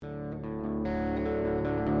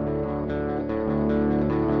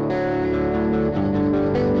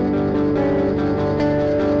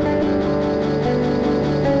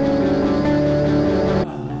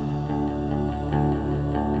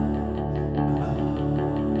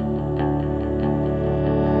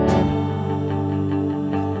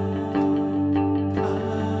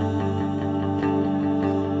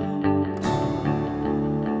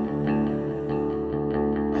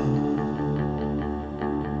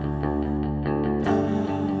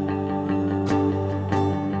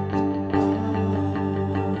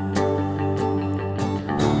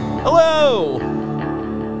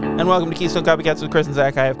And welcome to Keystone Copycats with Chris and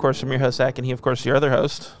Zach. I, of course, am your host, Zach, and he, of course, your other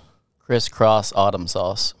host. Crisscross autumn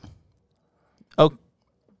sauce. Oh,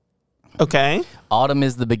 okay. Autumn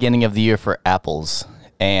is the beginning of the year for apples,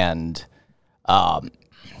 and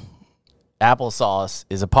applesauce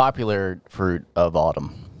is a popular fruit of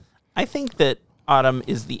autumn. I think that autumn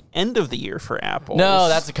is the end of the year for apples. No,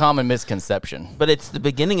 that's a common misconception. But it's the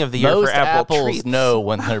beginning of the year Most for apple apples treats. know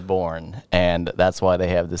when they're born, and that's why they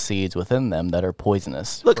have the seeds within them that are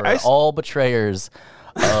poisonous. Look, for all betrayers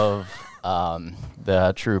of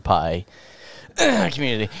the true pie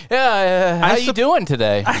community. Yeah, how you doing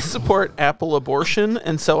today? I support apple abortion,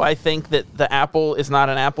 and so I think that the apple is not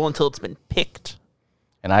an apple until it's been picked.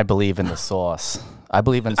 And I believe in the sauce. I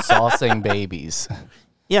believe in saucing babies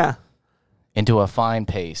Yeah. into a fine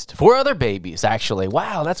paste for other babies, actually.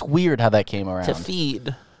 Wow, that's weird how that came around. To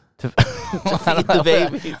feed. To feed the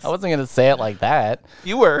babies. I wasn't going to say it like that.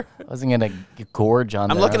 You were. I wasn't going to gorge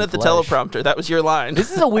on I'm their looking own at the flesh. teleprompter. That was your line.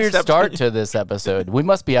 This is a weird Stepped start on- to this episode. We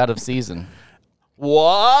must be out of season.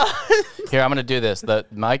 What? Here, I'm going to do this. The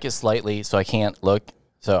mic is slightly, so I can't look.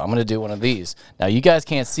 So I'm going to do one of these. Now, you guys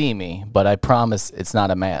can't see me, but I promise it's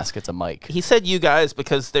not a mask. It's a mic. He said you guys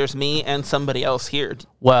because there's me and somebody else here.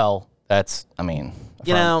 Well, that's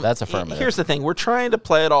affirmative. Here's the thing. We're trying to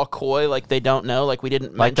play it all coy, like they don't know, like we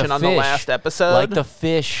didn't Like mention on the fish. last episode. Like the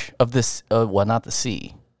fish of this, well, not the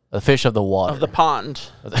sea. The fish of the water. of the pond.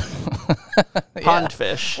 Pond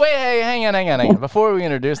fish. Wait, hey, hang on. Before we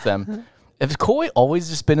introduce them, have koi always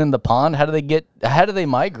just been in the pond? How do they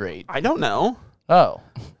migrate? I don't know. Oh.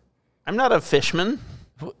 I'm not a fishman.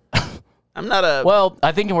 Well,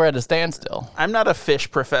 I think we're at a standstill. I'm not a fish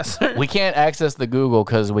professor. We can't access the Google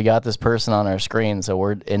because we got this person on our screen, so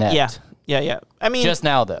we're inept. Yeah. I mean, Just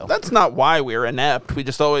now, though. that's not why we're inept. We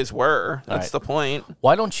just always were. That's right. the point.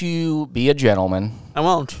 Why don't you be a gentleman, I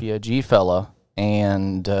won't. be a G fella,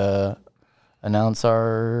 and announce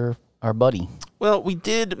our buddy? Well, we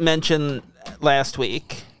did mention last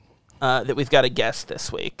week that we've got a guest this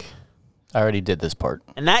week. I already did this part.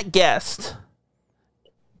 And that guest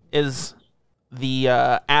is the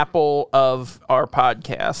apple of our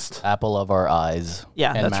podcast. Apple of our eyes.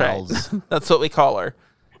 Yeah, and that's mouths. right. That's what we call her.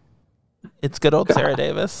 It's good old Sarah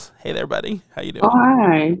Davis. Hey there, buddy. How you doing? Oh,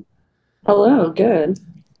 hi. Hello, good.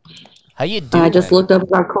 How you doing? I just looked up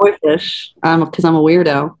about koi fish because I'm a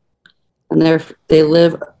weirdo. And they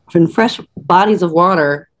live in fresh bodies of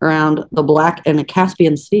water around the Black and the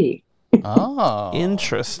Caspian Sea. Oh.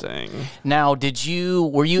 Interesting. Now,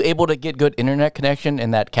 were you able to get good internet connection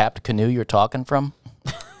in that capped canoe you're talking from?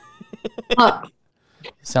 Uh,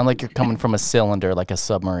 You sound like you're coming from a cylinder, like a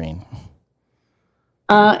submarine.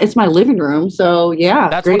 it's my living room, so yeah,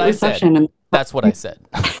 That's great what I said. reception. And That's what I said.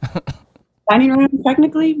 dining room,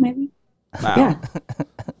 technically, maybe. Wow.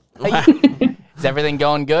 Yeah. Is everything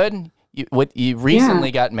going good? You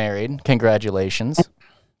recently got married. Congratulations.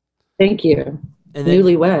 Thank you. And then,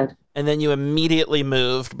 Newlywed. and then you immediately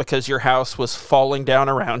moved because your house was falling down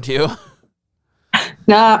around you.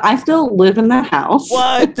 No, I still live in that house.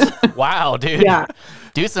 What? Wow, dude. Yeah.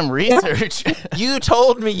 Do some research. You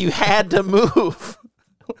told me you had to move.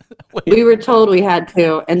 We were told we had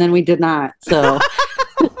to, and then we did not. So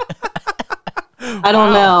I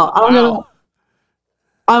don't know.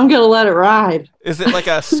 I'm gonna let it ride. Is it like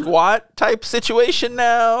a squat type situation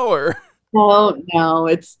now, or? No,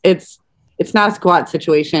 it's not a squat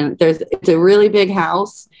situation. It's a really big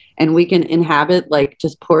house, and we can inhabit like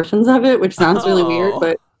just portions of it, which sounds really weird,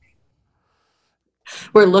 but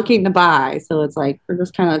we're looking to buy, so it's like we're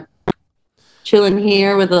just kind of chilling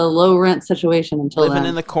here with a low rent situation until Living then.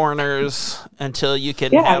 in the corners until you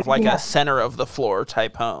can Yeah, have like yeah. a center of the floor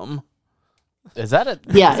type home. Is that a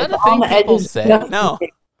Yeah, is that it's a thing on the people edges. say? No.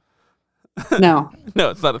 No, No,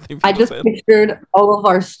 it's not a thing. I people just say. pictured all of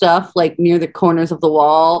our stuff like near the corners of the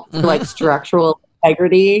wall for like structural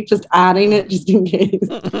integrity, just adding it just in case.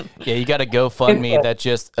 Yeah, you got to GoFundMe that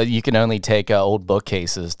just you can only take old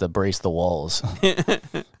bookcases to brace the walls.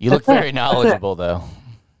 You look very knowledgeable, though.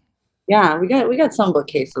 Yeah, we got some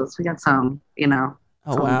bookcases. We got some, Oh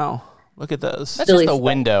wow, look at those. That's Silly just a stuff.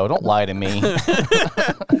 window. Don't lie to me.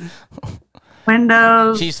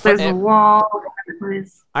 windows. She's there's fun- a wall.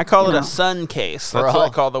 I call it You a know. sun case. For That's what I all-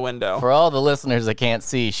 call the window. For all the listeners that can't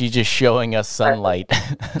see, she's just showing us sunlight.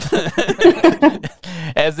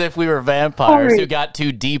 As if we were vampires Sorry. who got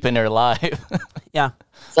too deep in her life. Yeah.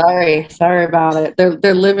 Sorry about it.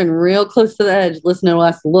 They're living real close to the edge. Listen to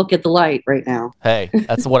us look at the light right now. Hey,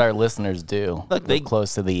 that's what our listeners do. Look, They're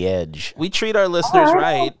close to the edge. We treat our listeners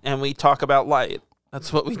right, and we talk about light.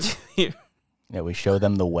 That's what we do here. Yeah, we show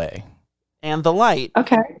them the way. And the light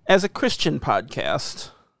Okay. as a Christian podcast.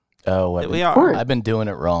 Oh, We are. course. I've been doing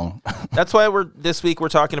it wrong. That's why this week we're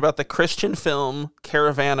talking about the Christian film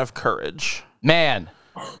Caravan of Courage. Man,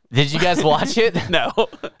 did you guys watch it? No.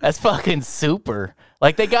 That's fucking super.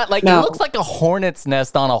 Like they got like No. it looks like a hornet's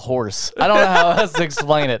nest on a horse. I don't know how else to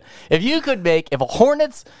explain it. If a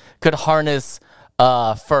hornets could harness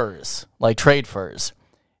furs, like trade furs,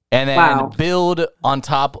 and then Wow. build on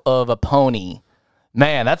top of a pony,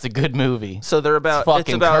 man, that's a good movie. So they're It's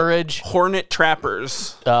fucking courage. hornet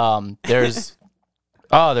trappers. There's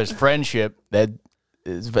friendship, that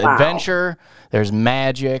is adventure, there's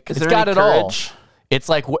magic. Is It's there got any it all. courage? It's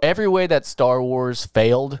like every way that Star Wars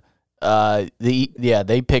failed,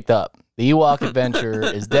 they picked up. The Ewok Adventure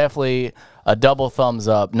is definitely a double thumbs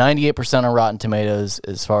up. 98% on Rotten Tomatoes,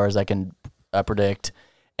 as far as I can predict.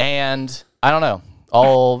 And I don't know,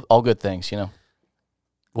 all good things, you know.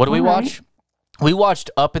 What do we All right. watch? We watched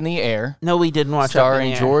Up in the Air, No, we didn't watch Up in starring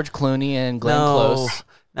the Air. George Clooney and Glenn No. Close,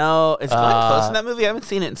 No, is Glenn Close in that movie? I haven't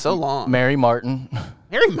seen it in so long. Mary Martin.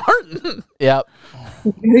 Mary Martin. Yep.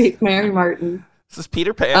 Mary Martin. This is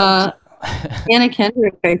Peter Pan. Anna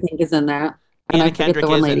Kendrick, I think, is in that. And I Anna forget Kendrick the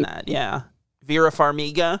one is lady. in that. Yeah. Vera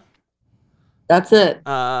Farmiga. That's it.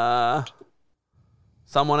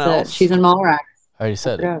 Someone That's it. else. She's in Mallrats. I already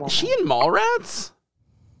said it. Forgot about Is she in Mallrats?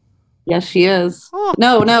 Yes, she is. Oh.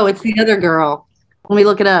 No, it's the other girl. Let me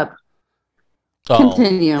look it up. Oh,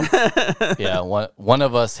 Continue. yeah. One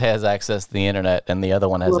of us has access to the internet, and the other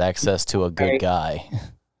one has access to a good guy.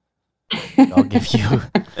 I'll give you.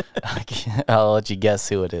 I'll let you guess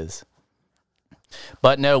who it is.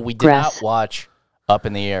 But no, we did not Gress. watch Up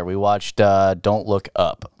in the Air. We watched Don't Look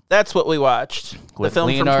Up That's what we watched. with the film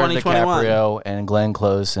Leonardo from 2021. DiCaprio and Glenn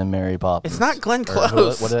Close and Mary Poppins. It's not Glenn Or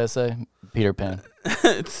Close. what did I say? Peter Pan.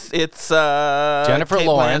 it's Jennifer Kate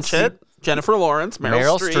Lawrence. Blanchett, Jennifer Lawrence,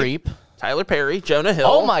 Meryl Streep, Streep. Tyler Perry, Jonah Hill.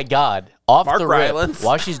 Oh my God! Off Mark the rip. Rylance.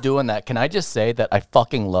 While she's doing that, can I just say that I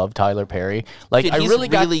fucking love Tyler Perry? Like Dude, I he's really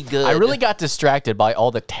got, really good. I really got distracted by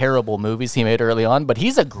all the terrible movies he made early on. But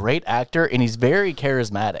he's a great actor and he's very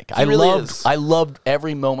charismatic. I really loved, is. I loved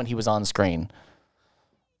every moment he was on screen.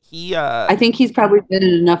 He I think he's probably been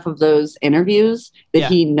in enough of those interviews that Yeah.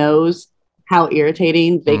 he knows how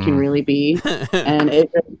irritating they can really be, and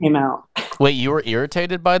it really came out. Wait, you were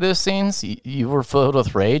irritated by those scenes? You were filled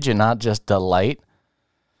with rage and not just delight.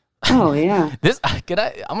 Oh yeah. This I'm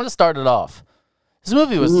gonna start it off. This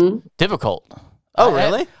movie was difficult. Oh,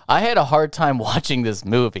 really? I had a hard time watching this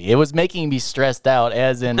movie. It was making me stressed out,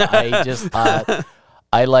 as in I just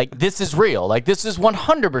I like this is real. Like this is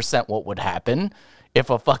 100% what would happen if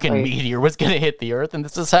a fucking Right. meteor was gonna hit the Earth, and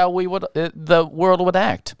this is how we would the world would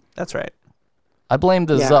act. That's right. I blame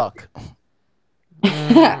the Yeah. Zuck.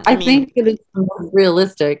 I mean- think that it's the most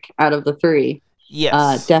realistic out of the three.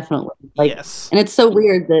 Yes. Definitely. Like, yes. and it's so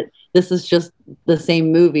weird that this is just the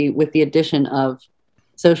same movie with the addition of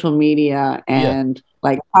social media and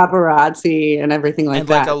like paparazzi and everything like And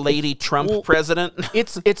that. like a lady Trump president.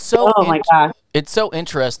 It's so Oh my gosh. It's so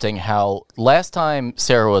interesting how last time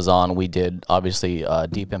Sarah was on, we did obviously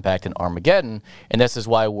Deep Impact and Armageddon, and this is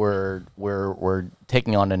why we're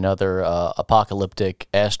taking on another apocalyptic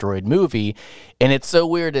asteroid movie, and it's so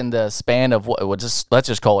weird in the span of let's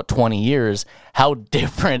just call it 20 years, how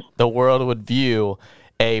different the world would view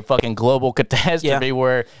a fucking global catastrophe. Yeah.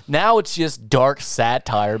 Where now it's just dark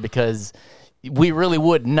satire because we really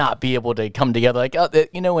would not be able to come together. Like,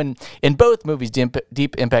 you know, in both movies, Deep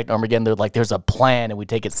Impact and Armageddon, they're like, there's a plan and we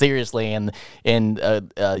take it seriously, and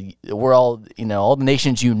we're all, you know, all the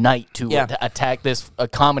nations unite to attack this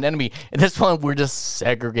common enemy. And this one, we're just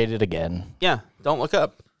segregated again. Yeah. Don't look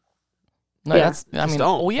up. No, Yeah. that's, I mean,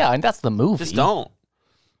 don't. oh yeah, and that's the movie. Just don't.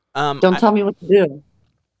 Don't tell me what to do.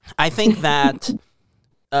 I think that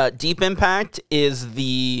Deep Impact is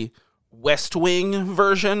the West Wing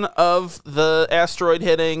version of the asteroid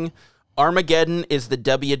hitting. Armageddon is the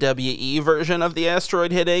WWE version of the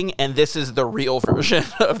asteroid hitting, and this is the real version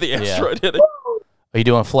of the asteroid hitting. Are you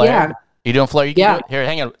doing flare? Yeah. Are you doing flare? You can do it. Here,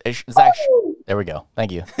 hang on. Zach, there we go.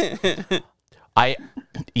 Thank you.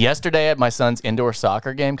 Yesterday at my son's indoor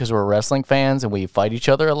soccer game, because we're wrestling fans and we fight each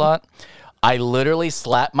other a lot, I literally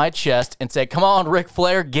slapped my chest and said, "Come on, Ric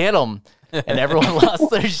Flair, get him." And everyone lost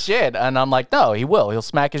their shit. And I'm like, no, he will. He'll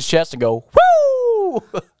smack his chest and go, woo!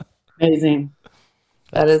 Amazing.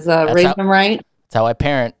 That is that's raised how- them right. That's how I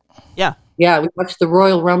parent. Yeah. Yeah, we watched the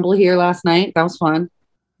Royal Rumble here last night. That was fun.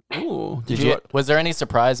 Ooh. Did you? Was there any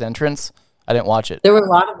surprise entrance? I didn't watch it. There were a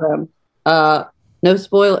lot of them. No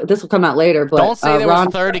spoil. This will come out later, but Don't say there was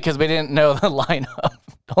Ron, 30 because we didn't know the lineup.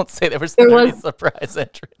 Don't say there was There 30 was- surprise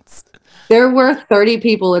entrance. there were 30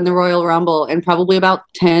 people in the Royal Rumble, and probably about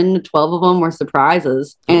 10 to 12 of them were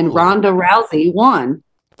surprises. And Ooh. Ronda Rousey won.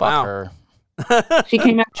 Wow. her. She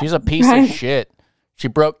came out. She's a piece of shit. She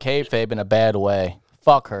broke kayfabe in a bad way.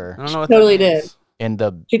 Fuck her. I don't know what Totally that means. In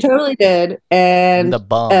the She totally did, and the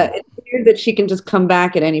bum. it's weird that she can just come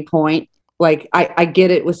back at any point. Like I get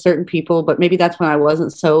it with certain people, but maybe that's when I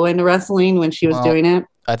wasn't so into wrestling when she was Well, doing it.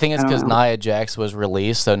 I think it's I don't because know. Nia Jax was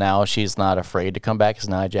released, so now she's not afraid to come back because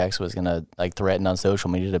Nia Jax was gonna like threaten on social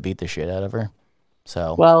media to beat the shit out of her.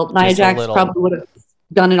 So Well, Nia just a Jax little- probably would have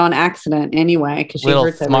done it on accident anyway because she little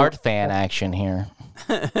hurts smart everyone. fan action here.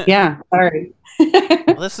 Yeah, sorry.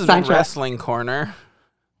 Well, this has been Sidetrack. Wrestling Corner.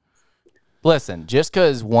 Listen, just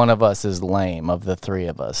because one of us is lame of the three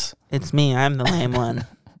of us, It's me. I'm the lame one.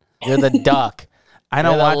 you're the duck. I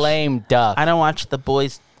don't You're watch. the lame duck. I don't watch the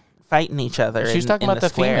boys fighting each other. She's talking about the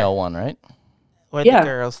square. female one, right? Or Yeah. the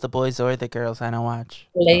girls, the boys or the girls. I don't watch.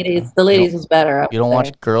 The ladies was better. I You don't would watch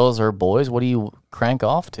say. girls or boys? What do you crank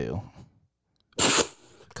off to?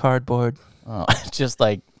 Cardboard. Oh, just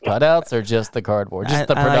like cutouts or just the cardboard? Just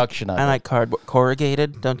the I production like, of I it. like cardboard.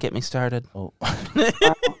 Corrugated. Don't get me started. Oh.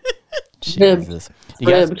 Jesus. You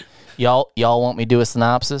guys, Ribbed. y'all want me to do a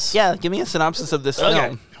synopsis? Yeah, give me a synopsis of this Okay.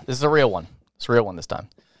 film. This is a real one. It's a real one this time.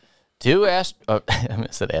 I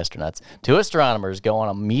said astronauts. Two astronomers go on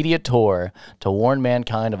a media tour to warn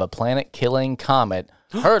mankind of a planet-killing comet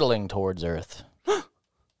hurtling towards Earth.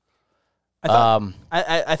 I thought, I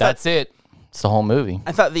thought That's it. It's the whole movie.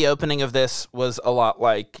 I thought the opening of this was a lot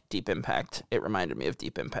like Deep Impact. It reminded me of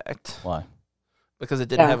Deep Impact Why? because it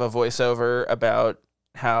didn't Yeah. have a voiceover about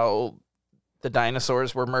how the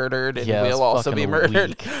dinosaurs were murdered and Yeah, it's we'll also be fucking murdered.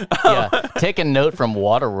 weak. Yeah, take a note from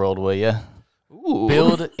Waterworld, will you? Ooh,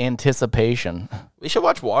 Build anticipation. we should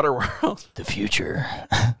watch Waterworld. The future.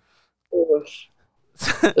 Ugh.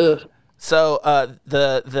 Ugh. So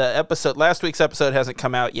the episode, last week's episode hasn't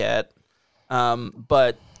come out yet,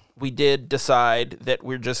 but we did decide that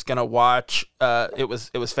we're just gonna watch. It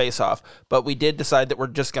was Face Off, but we did decide that we're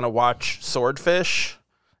just gonna watch Swordfish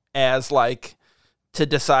as like to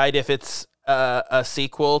decide if it's a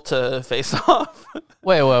sequel to Face Off.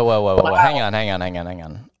 Wait. Hang on.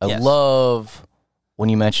 I Yes. love when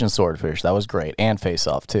you mentioned Swordfish. That was great. And Face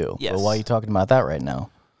Off, too. Yes. But why are you talking about that right now?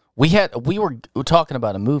 We were talking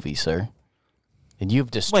about a movie, sir. And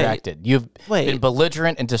you've distracted. You've Wait. been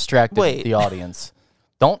belligerent and distracted Wait. the audience.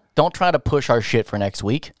 Don't try to push our shit for next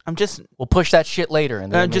week. I'm just We'll push that shit later.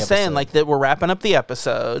 I'm just saying like that we're wrapping up the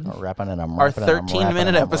episode. I'm rapping and I'm Our rapping and I'm 13-minute rapping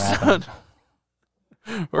and I'm episode.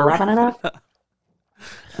 We're wrapping it up.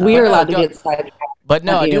 We are allowed to go- get sidetracked. But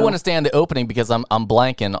no, Not I do you. want to stay on the opening because I'm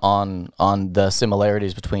blanking on the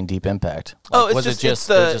similarities between Deep Impact. Oh, Like, it's was just, it just it's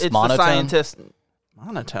the, it was just it's monotone? the scientist.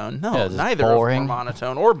 Monotone? No, Yeah, just neither boring. of them are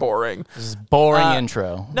monotone or boring. This is boring Uh,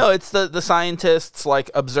 intro. No, it's the scientists like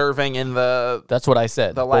observing in the That's what I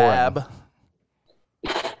said. the boring. lab.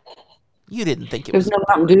 You didn't think it There's was no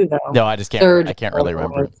Mountain Dew though. No, I just can't. Third I can't really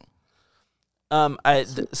remember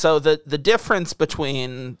it. so the difference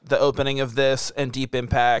between the opening of this and Deep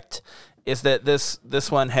Impact is that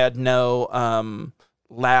this one had no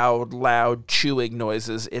loud chewing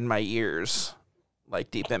noises in my ears like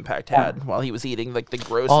Deep Impact had while he was eating like the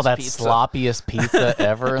grossest Oh, that pizza. sloppiest pizza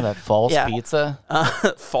ever. That false Yeah. pizza.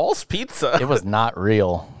 False pizza. It was not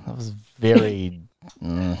real. It was very.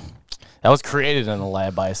 That was created in the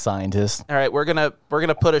lab by a scientist. All right, we're gonna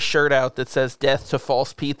put a shirt out that says "Death to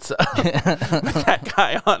False Pizza" with that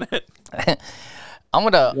guy on it. I'm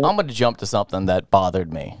gonna jump to something that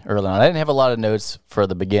bothered me early on. I didn't have a lot of notes for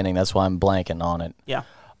the beginning. That's why I'm blanking on it. Yeah.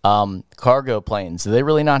 Cargo planes. Do they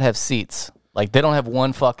really not have seats? Like they don't have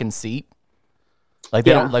one fucking seat. Like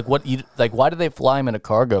they Yeah. don't like what you like. Why did they fly them in a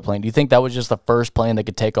cargo plane? Do you think that was just the first plane they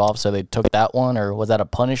could take off, so they took that one, or was that a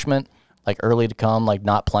punishment, like early to come, like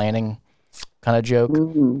not planning, kind of joke?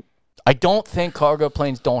 I don't think cargo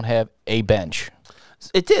planes don't have a bench.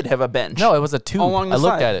 It did have a bench. No, it was a tube. Along the I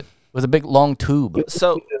looked side. at it. It was a big long tube.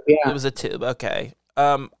 So Yeah. it was a tube. Okay.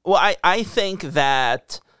 Well, I think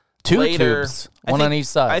that Two later, tubes, I one think- on each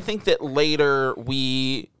side. I think that later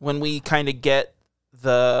when we kind of get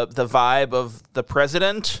the vibe of the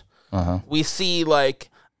president, we see like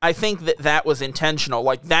I think that was intentional.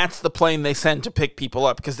 Like that's the plane they send to pick people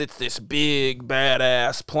up because it's this big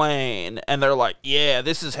badass plane, and they're like, yeah,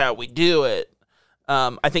 this is how we do it.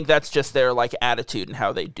 I think that's just their like attitude and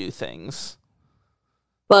how they do things.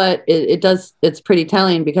 But it's pretty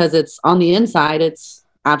telling because it's on the inside, it's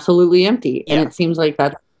absolutely empty. Yeah. And it seems like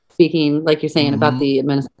that's speaking, like you're saying, about the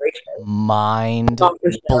administration. Mind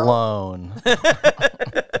Dr. Shell. blown.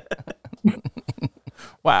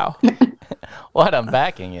 Wow. What? I'm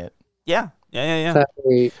backing it. Yeah.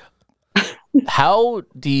 Sorry. How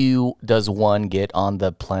does one get on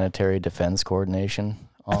the Planetary Defense Coordination?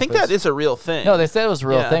 I think that is a real thing. No, they said it was a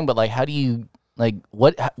real Yeah. thing, but like, how do you like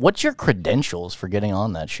what's your credentials for getting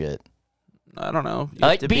on that shit? I don't know. You have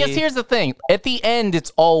Like, to because be- here's the thing: at the end,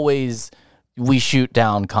 it's always we shoot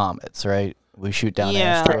down comets, right? We shoot down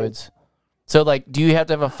Yeah. asteroids. So, like, do you have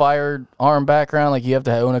to have a firearm background? Like, you have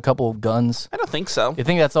to own a couple of guns? I don't think so. You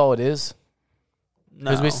think that's all it is?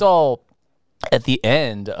 No. Because we saw at the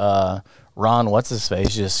end, Ron, what's his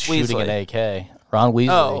face, just shooting an Weasley. AK. Ron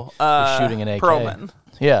Weasley was shooting an AK. Perlman.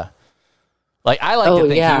 Yeah. Like, I like to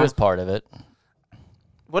think he was part of it.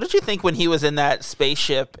 What did you think when he was in that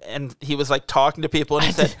spaceship and he was like talking to people and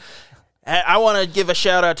he said, I want to give a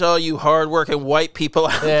shout out to all you hardworking white people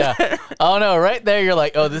out there. Yeah. Oh no, right there you're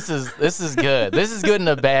like, oh, this is good. This is good in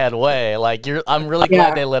a bad way. Like I'm really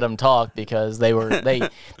glad they let him talk because they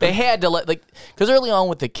had to let, like, because early on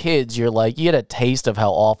with the kids you're like, you get a taste of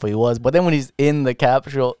how awful he was, but then when he's in the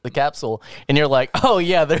capsule and you're like, oh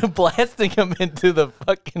yeah, they're blasting him into the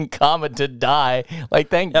fucking comet to die. Like,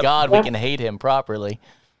 thank God we can hate him properly.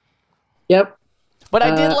 Yep. But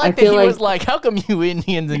I did I like that feel he like- was like, how come you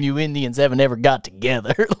Indians and you Indians haven't ever got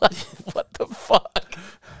together? Like, what the fuck?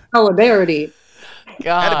 Solidarity.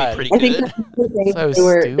 God. That'd be pretty I think good. that's the thing So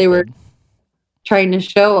they were stupid. trying to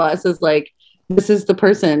show us is like, this is the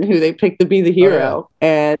person who they picked to be the hero,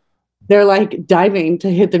 and they're like diving to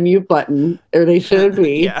hit the mute button, or they should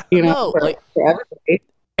be. Yeah. You know, No, for everybody.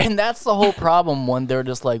 And that's the whole problem when they're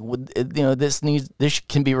just like, this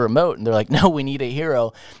can be remote, and they're like, no, we need a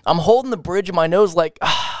hero. I'm holding the bridge of my nose, like,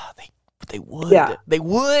 they would, they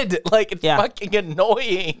would, like, it's fucking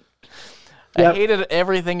annoying. I hated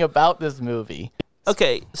everything about this movie.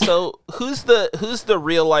 Okay, so who's the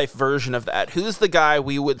real life version of that? Who's the guy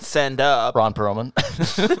we would send up? Ron Perlman.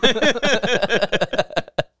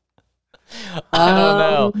 I don't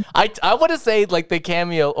know. I want to say like the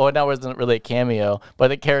cameo, or no, it wasn't really a cameo, but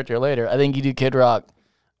the character later. I think you do Kid Rock.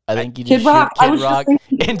 I think you just Kid Rock. shoot I Kid was just Rock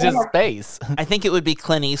thinking into that. space. I think it would be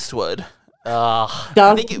Clint Eastwood. Dog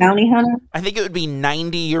think it- Bounty Hunter. I think it would be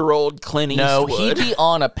 90-year-old Clint No, Eastwood. he'd be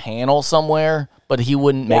on a panel somewhere, but he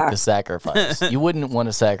wouldn't make the sacrifice. You wouldn't want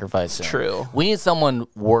to sacrifice him. True. We need someone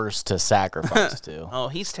worse to sacrifice to. Oh,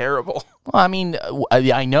 he's terrible. Well, I mean,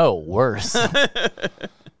 I know worse.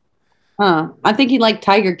 I think he liked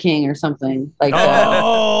Tiger King or something like that.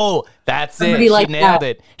 Oh, that's Somebody it. She like nailed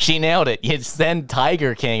that. it. She nailed it. You send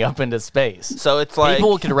Tiger King up into space. So it's like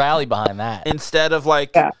People could rally behind that. instead of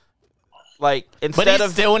like Yeah. like But instead he's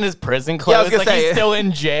of still in his prison Yeah, I clothes. was gonna Like say. he's still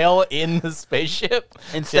in jail in the spaceship.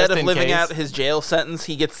 instead just of in living case. out his jail sentence,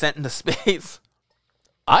 he gets sent into space.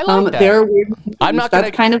 I like that. They're weird. I'm not That's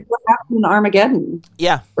gonna- kind of what happened in Armageddon,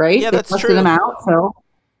 Yeah. right? Yeah, They that's busted true. them out, so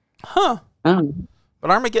Huh. I don't know. But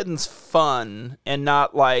Armageddon's fun and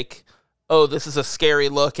not like, oh, this is a scary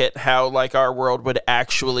look at how like our world would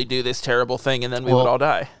actually do this terrible thing and then we would Well, all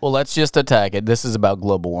die. Well, let's just attack it. This is about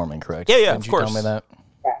global warming, correct? Yeah, Didn't of you tell course. me that?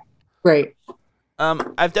 Right.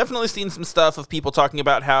 I've definitely seen some stuff of people talking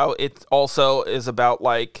about how it also is about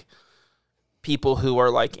like people who are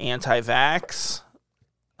like anti-vax.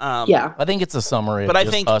 Yeah. I think it's a summary But of I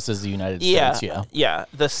just think- us as the United Yeah, States,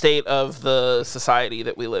 the state of the society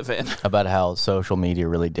that we live in. about how social media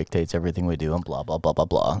really dictates everything we do and blah, blah, blah, blah,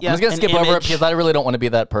 blah. Yeah, I'm just going an to skip over it image. because I really don't want to be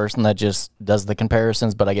that person that just does the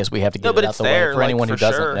comparisons, but I guess we have to get No, but it out it's the there, way for like, anyone who for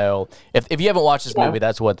doesn't sure. know. If you haven't watched this movie,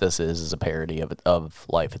 that's what this is a parody of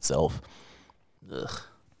life itself. Ugh.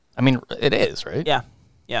 I mean, it is, right? Yeah.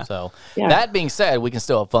 Yeah. So, Yeah. that being said, we can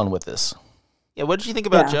still have fun with this. Yeah, what did you think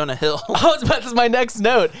about Yeah. Jonah Hill? That's my next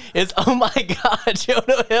note is, oh my God,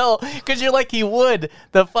 Jonah Hill. Because you're like, he would.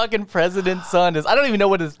 The fucking president's son is, I don't even know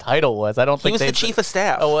what his title was. I don't He think was they the chief of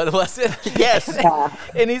staff. Oh, what was it? Yes.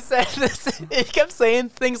 And he said this, he kept saying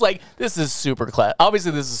things like, this is super class.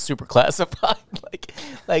 Obviously, this is super classified.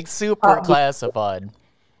 like super classified.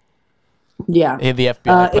 Yeah. And the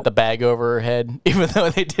FBI put the bag over her head, even though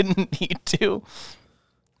they didn't need to.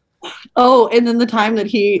 Oh, and then the time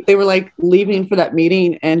that they were like leaving for that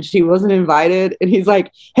meeting and she wasn't invited, and he's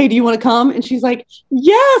like, "Hey, do you want to come?" And she's like,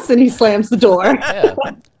 "Yes," and he slams the door. Yeah.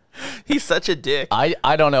 He's such a dick.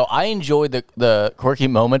 I don't know. I enjoyed the quirky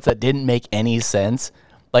moments that didn't make any sense.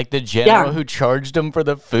 Like the general Yeah. who charged him for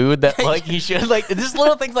the food that like he should, like just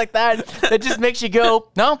little things like that that just makes you go,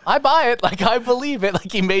 no, I buy it. Like I believe it.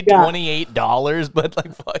 Like he made Yeah. $28, but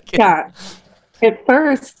like fuck it. Yeah. At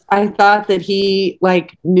first, I thought that he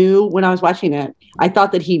like knew when I was watching it. I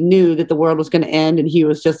thought that he knew that the world was going to end, and he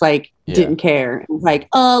was just like Yeah. didn't care. It was like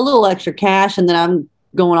a little extra cash, and then I'm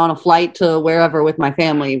going on a flight to wherever with my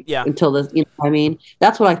family Yeah. until this. You know what I mean?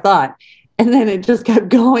 That's what I thought. And then it just kept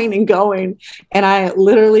going and going, and I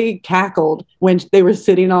literally cackled when they were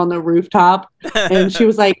sitting on the rooftop, and she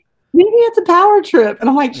was like, maybe it's a power trip. And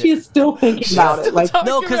I'm like, she is still thinking about it. Like,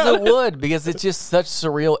 No, because it would, because it's just such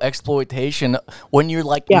surreal exploitation when you're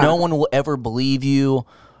like, no one will ever believe you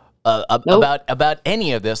about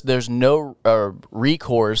any of this. There's no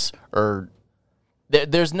recourse or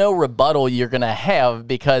there's no rebuttal you're going to have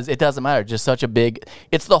because it doesn't matter. Just such a big,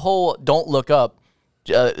 it's the whole don't look up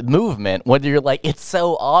movement when you're like, it's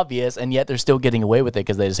so obvious and yet they're still getting away with it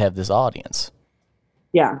because they just have this audience.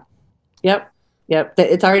 Yeah. Yep.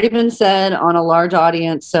 It's already been said on a large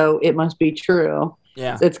audience, so it must be true.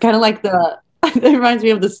 Yeah. It's kind of like it reminds me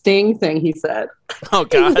of the Sting thing he said. Oh,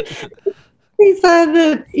 God. He said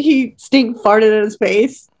that Sting farted in his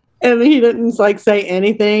face and he didn't like say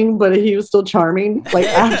anything, but he was still charming. Like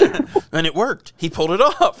after And it worked. He pulled it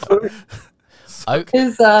off.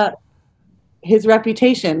 His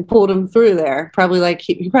reputation pulled him through there. Probably like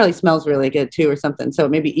he probably smells really good too or something. So it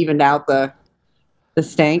maybe evened out the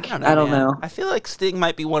stank. I don't know. I feel like Sting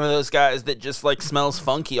might be one of those guys that just like smells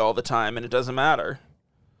funky all the time and it doesn't matter.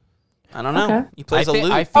 I don't know. Okay. He plays a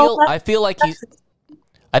lute. I feel like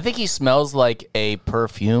I think he smells like a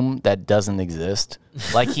perfume that doesn't exist.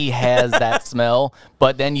 Like he has that smell,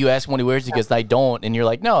 but then you ask him when he wears it, he goes, I don't. And you're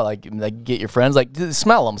like, no, like get your friends, like,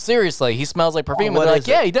 smell him. Seriously, he smells like perfume. And they're like,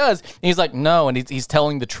 yeah, he does. And he's like, no, and he's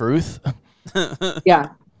telling the truth.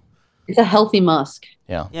 Yeah. It's a healthy musk.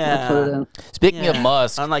 Yeah. Yeah. Speaking of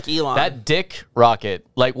Musk, unlike Elon, that dick rocket,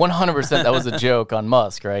 like 100%, that was a joke on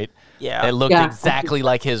Musk, right? Yeah. It looked exactly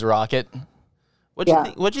like his rocket.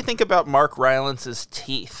 What'd you think about Mark Rylance's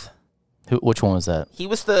teeth? Which one was that? He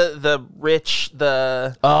was the rich,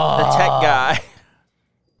 the tech guy.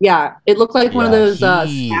 Yeah, it looked like one of those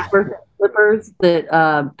snapper slippers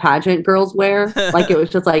that pageant girls wear. Like it was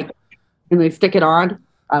just like, and they stick it on.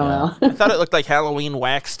 I don't know. I thought it looked like Halloween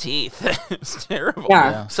wax teeth. It was terrible.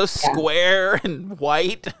 Yeah. So square and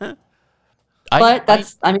white. But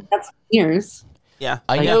that's ears. Yeah.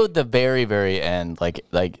 I know the very, very end, like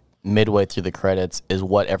midway through the credits, is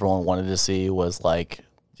what everyone wanted to see was like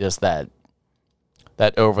just that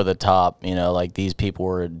over the top, like these people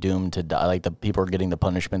were doomed to die, like the people are getting the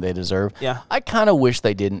punishment they deserve. Yeah. I kind of wish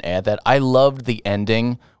they didn't add that. I loved the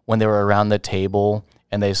ending when they were around the table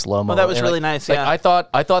and they slow-mo. Oh, that was really nice, yeah. I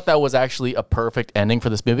thought that was actually a perfect ending for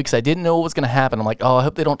this movie because I didn't know what was going to happen. I'm like, oh, I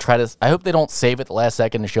hope they don't save it the last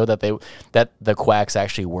second to show that the quacks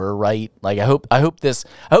actually were right. Like I hope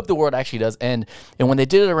the world actually does end. And when they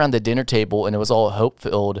did it around the dinner table and it was all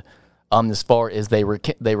hope-filled, as far as they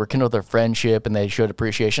rekindled their friendship and they showed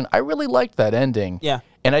appreciation, I really liked that ending. Yeah.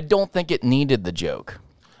 And I don't think it needed the joke.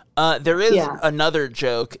 There is another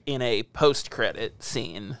joke in a post-credit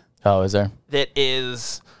scene. Oh, is there? That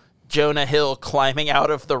is Jonah Hill climbing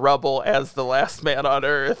out of the rubble as the last man on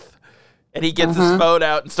Earth. And he gets his phone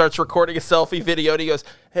out and starts recording a selfie video. And he goes,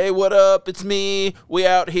 hey, what up? It's me. We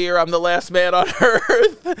out here. I'm the last man on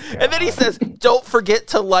Earth. And then he says, don't forget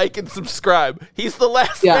to like and subscribe. He's the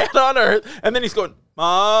last man on Earth. And then he's going,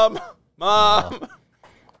 Mom.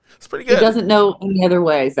 It's pretty good. He doesn't know any other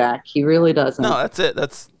way, Zach. He really doesn't. No, that's it.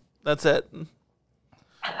 That's it.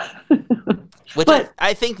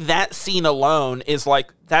 I think that scene alone is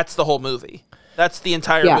like, that's the whole movie. That's the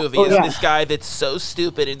entire movie. This guy that's so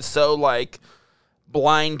stupid and so like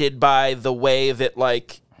blinded by the way that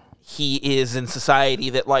like he is in society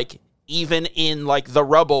that like even in like the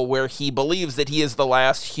rubble where he believes that he is the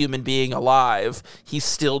last human being alive, he's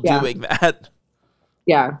still doing that.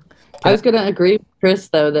 Yeah. I was going to agree with Chris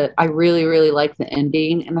though that I really, really like the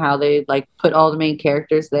ending and how they like put all the main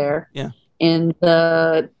characters there. Yeah. In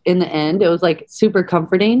the end, it was like super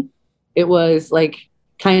comforting. It was like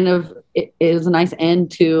kind of it was a nice end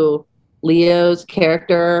to Leo's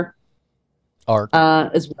character arc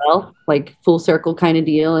as well, like full circle kind of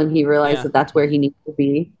deal, and he realized that that's where he needs to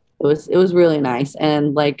be. It was really nice,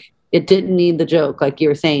 and like it didn't need the joke, like you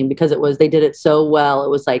were saying, because they did it so well. It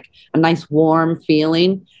was like a nice warm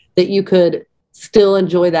feeling that you could still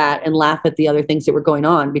enjoy that and laugh at the other things that were going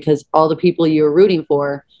on because all the people you were rooting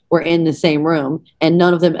for were in the same room and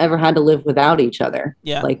none of them ever had to live without each other.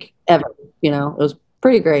 Yeah. Like ever, it was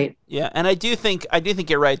pretty great. Yeah. And I do think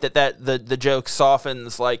you're right that the joke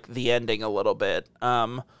softens like the ending a little bit.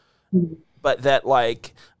 But that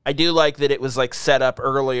like, I do like that it was like set up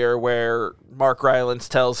earlier where Mark Rylance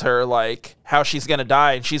tells her like how she's going to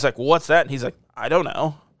die. And she's like, what's that? And he's like, I don't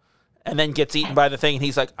know. And then gets eaten by the thing. And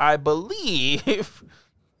he's like, I believe.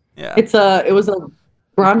 Yeah. It was a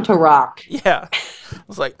Bronto Rock. Yeah. I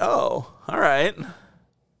was like, oh, all right.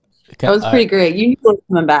 That was pretty great. You knew it was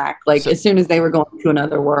coming back, like as soon as they were going to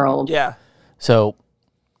another world. Yeah. So,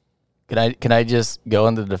 can I just go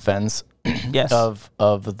into the defense yes. of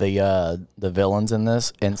the villains in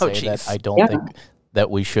this and say that I don't think that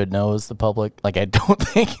we should know as the public. Like, I don't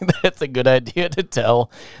think that's a good idea to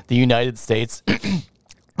tell the United States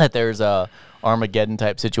that there's a Armageddon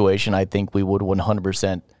type situation. I think we would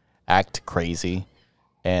 100% act crazy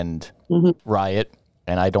and riot.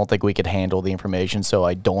 And I don't think we could handle the information, so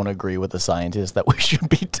I don't agree with the scientists that we should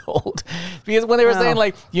be told. Because when they were saying,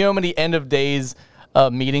 like, you know how many end of days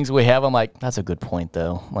meetings we have, I'm like, that's a good point,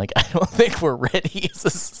 though. Like, I don't think we're ready as a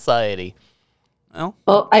society.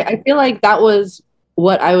 Well, I feel like that was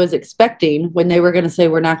what I was expecting when they were going to say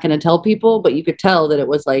we're not going to tell people, but you could tell that it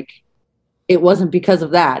was like, it wasn't because of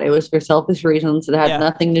that. It was for selfish reasons. It had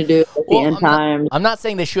nothing to do with the end time. I'm not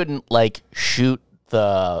saying they shouldn't, like, shoot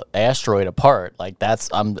the asteroid apart. Like, that's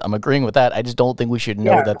I'm agreeing with that. I just don't think we should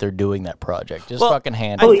know that they're doing that project. Just fucking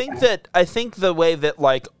handle it. I think the way that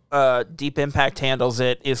like Deep Impact handles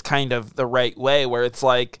it is kind of the right way, where it's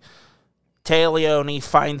like Téa Leoni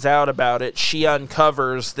finds out about it, she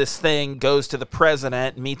uncovers this thing, goes to the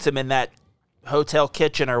president, meets him in that hotel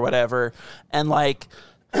kitchen or whatever, and like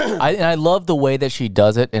I love the way that she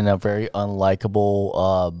does it in a very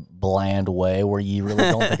unlikable, bland way where you really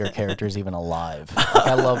don't think her character's even alive. Like,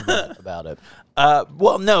 I love that about it.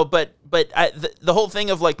 Well, no, but the whole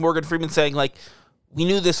thing of like Morgan Freeman saying like, we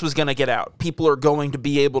knew this was going to get out. People are going to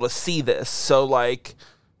be able to see this. So like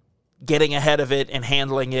getting ahead of it and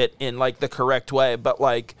handling it in like the correct way. But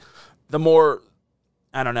like the more,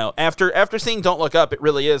 I don't know. After seeing Don't Look Up, it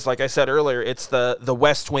really is, like I said earlier, it's the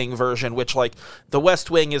West Wing version, which, like, the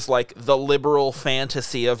West Wing is, like, the liberal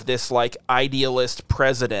fantasy of this, like, idealist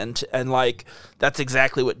president, and, like, that's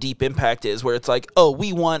exactly what Deep Impact is, where it's like, oh,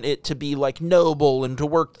 we want it to be, like, noble and to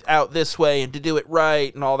work out this way and to do it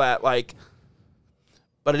right and all that, like,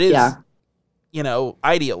 but it is, you know,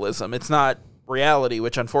 idealism. It's not reality,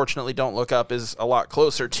 which, unfortunately, Don't Look Up is a lot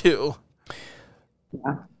closer to.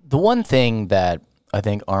 Yeah. The one thing that I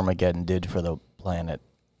think Armageddon did for the planet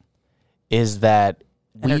is that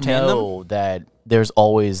we know that there's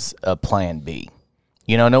always a plan B.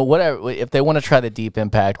 You know, no, whatever. If they want to try the Deep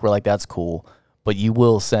Impact, we're like, that's cool. But you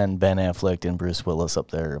will send Ben Affleck and Bruce Willis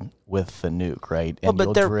up there with the nuke, right? And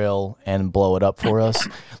you'll drill and blow it up for us.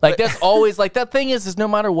 Like, that's always, like, that thing is no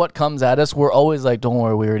matter what comes at us, we're always like, don't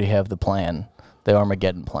worry, we already have the plan. The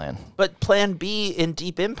Armageddon plan. But plan B in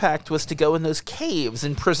Deep Impact was to go in those caves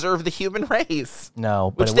and preserve the human race.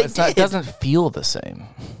 No, but it doesn't feel the same.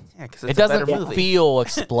 Yeah, because it doesn't feel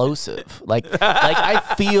explosive. like I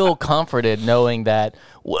feel comforted knowing that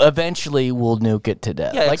eventually we'll nuke it to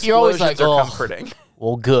death. Yeah, like you're always like, oh, comforting.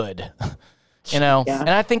 Well, good. You know, and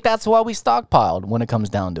I think that's why we stockpiled when it comes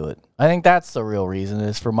down to it. I think that's the real reason,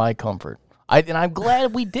 is for my comfort. And I'm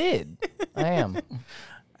glad we did. I am.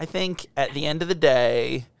 I think at the end of the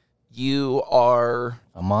day, you are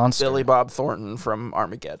a monster. Billy Bob Thornton from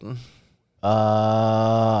Armageddon.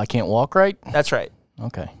 I can't walk right? That's right.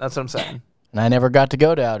 Okay. That's what I'm saying. And I never got to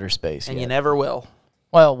go to outer space and yet. You never will.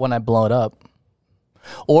 Well, when I blow it up.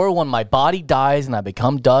 Or when my body dies and I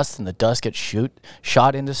become dust and the dust gets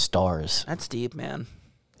shot into stars. That's deep, man.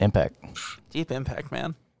 Impact. Deep Impact,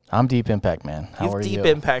 man. I'm Deep Impact, man. How are you? You've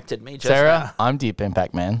deep impacted me just Sarah, now. I'm Deep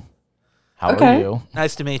Impact, man. How are you?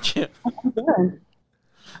 Nice to meet you. Good.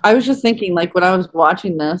 I was just thinking, like, when I was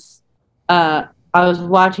watching this, I was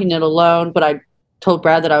watching it alone, but I told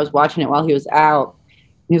Brad that I was watching it while he was out.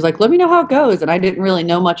 He was like, let me know how it goes. And I didn't really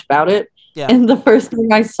know much about it. Yeah. And the first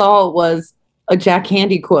thing I saw was a Jack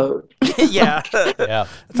Handy quote. Yeah. Yeah.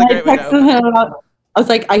 That's a great way to open. I was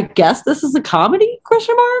like, I guess this is a comedy? ?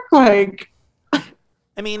 Like,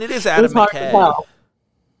 I mean, it is Adam hard to McKay. tell.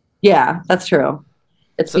 Yeah, that's true.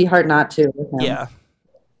 It'd be hard not to. With him. Yeah.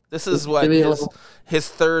 This is what his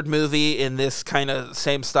third movie in this kind of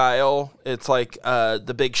same style. It's like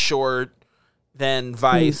The Big Short, then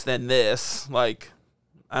Vice, then this. Like,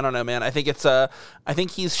 I don't know, man. I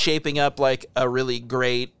think he's shaping up like a really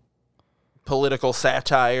great political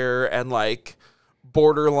satire and like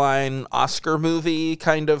borderline Oscar movie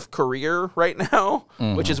kind of career right now,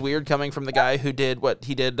 which is weird coming from the guy who did what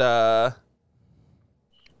he did.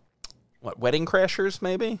 Wedding Crashers,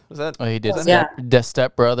 maybe? Was that? Oh, he did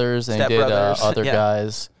Step Brothers, and he did Other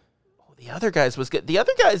Guys. Oh, The Other Guys was good. The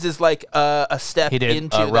Other Guys is like a step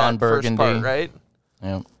into Ron that Burgundy. first part, right?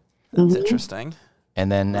 Yeah. That's interesting.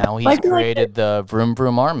 And then now he's created the Vroom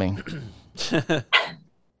Vroom Army.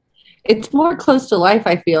 It's more close to life,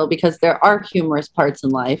 I feel, because there are humorous parts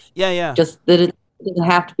in life. Yeah. Just that it doesn't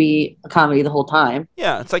have to be a comedy the whole time.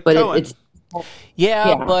 Yeah, it's like But Cohen. it's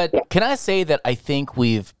But can I say that I think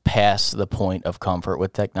we've passed the point of comfort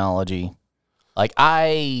with technology? Like,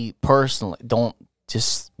 I personally don't...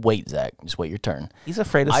 Just wait, Zach. Just wait your turn. He's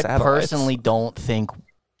afraid of satellites. I personally don't think...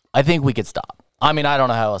 I think we could stop. I mean, I don't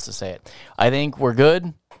know how else to say it. I think we're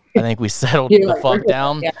good. I think we settled You're the like, fuck we're good,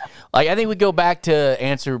 down. yeah. Like, I think we go back to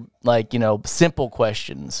answer, like, simple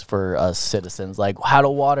questions for us citizens, like how do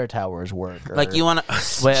water towers work? Or Like you want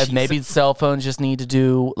to maybe cell phones just need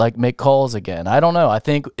to make calls again. I don't know. I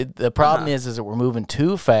think the problem is that we're moving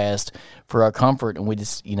too fast for our comfort, and we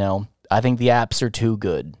just, I think the apps are too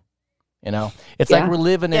good. It's like we're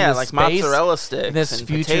living in this like space, mozzarella sticks, in this and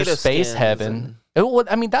future potato space skins heaven.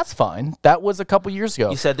 I mean, that's fine. That was a couple years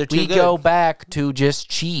ago. You said they're too We good. go back to just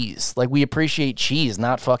cheese. Like, we appreciate cheese,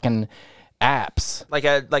 not fucking apps. like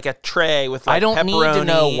a tray with like I don't need to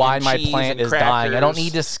know pepperoni why and my cheese plant and is dying. I don't crackers.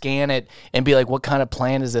 need to scan it and be like, what kind of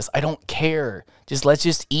plant is this? I don't care. Let's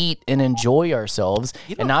just eat and enjoy ourselves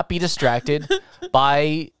and not be distracted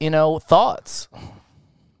by, thoughts.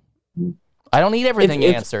 I don't need everything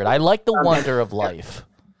answered. I like the wonder of life.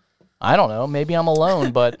 I don't know. Maybe I'm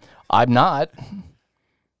alone, but I'm not.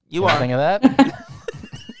 You Can I are. think of that?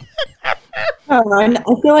 I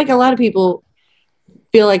feel like a lot of people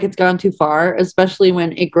feel like it's gone too far, especially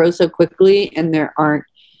when it grows so quickly and there aren't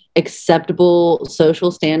acceptable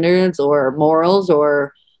social standards or morals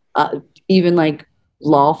or even like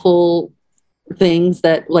lawful things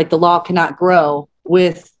that like the law cannot grow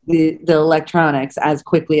with the electronics as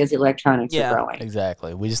quickly as the electronics Yeah. are growing.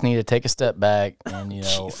 Exactly. We just need to take a step back and,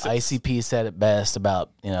 Jesus. ICP said it best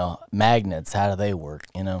about, magnets. How do they work,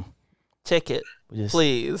 Ticket, We just-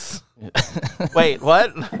 please. Wait,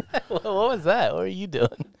 what? What was that? What are you doing?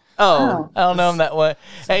 Oh, I don't know him that way.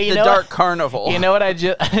 Hey, the Dark Carnival. You know what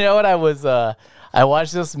I was I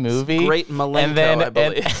watched this movie. Great Malenko, and then, I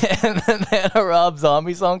believe. And then a Rob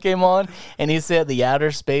Zombie song came on, and he said the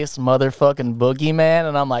outer space motherfucking boogeyman,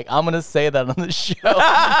 and I'm like, I'm gonna say that on the show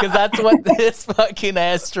because that's what this fucking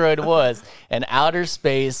asteroid was, an outer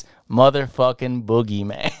space motherfucking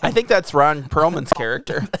boogeyman. I think that's Ron Perlman's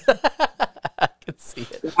character. I could see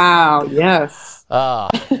it. Wow, yes.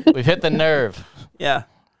 We've hit the nerve. Yeah.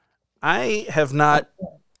 I have not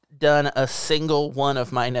done a single one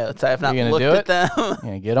of my notes. I have not You gonna looked do at it? them. You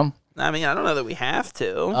gonna get him? I mean, I don't know that we have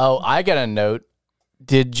to. Oh, I got a note.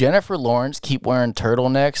 Did Jennifer Lawrence keep wearing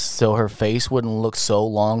turtlenecks so her face wouldn't look so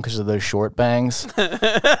long because of those short bangs?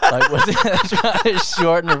 Like, was it trying to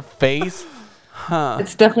shorten her face?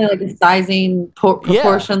 It's definitely like a sizing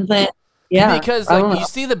proportion thing. Yeah. Because I don't like you know.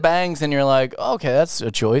 see the bangs and you're like, oh, okay, that's a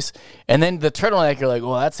choice. And then the turtleneck, you're like,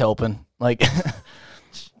 well, that's helping. Like,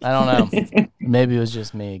 I don't know. Maybe it was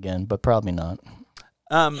just me again, but probably not.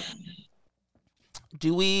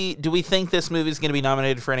 Do we think this movie is going to be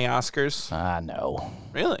nominated for any Oscars? No.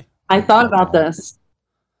 Really? I thought about this.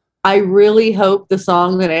 I really hope the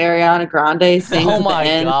song that Ariana Grande sings Oh at the my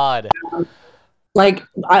end, God. like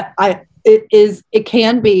it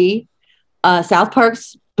can be. South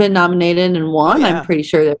Park's been nominated and won. Oh, yeah. I'm pretty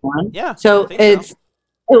sure they won. Yeah, So I think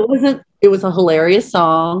it was a hilarious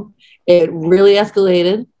song. It really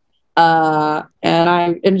escalated, and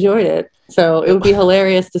I enjoyed it. So it would be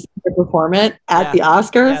hilarious to see her perform it at the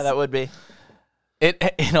Oscars. Yeah, that would be.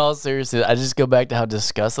 In all seriousness, I just go back to how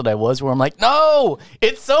disgusted I was where I'm like, no,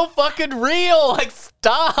 it's so fucking real. Like,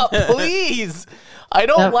 stop, please. I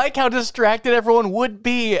don't like how distracted everyone would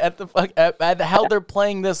be at at how they're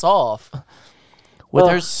playing this off. With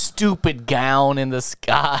her stupid gown in the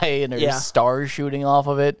sky and her stars shooting off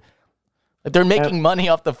of it. Like, they're making money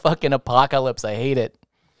off the fucking apocalypse. I hate it.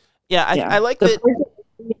 Yeah, I like that.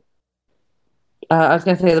 I was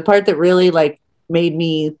gonna say the part that really like made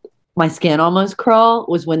my skin almost crawl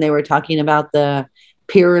was when they were talking about the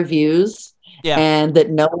peer reviews. Yeah. And that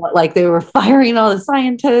like they were firing all the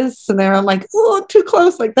scientists and they're like, oh, too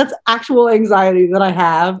close. Like that's actual anxiety that I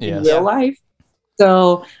have in real life.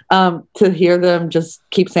 So to hear them just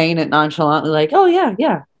keep saying it nonchalantly, like, oh yeah.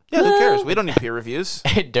 Yeah, who cares? We don't need peer reviews.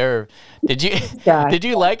 Hey, Derv, did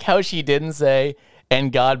you like how she didn't say,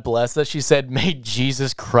 and God bless us? She said, may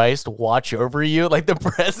Jesus Christ watch over you. Like the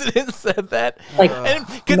president said that. Like,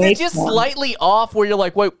 because it's just slightly off where you're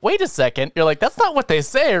like, wait a second. You're like, that's not what they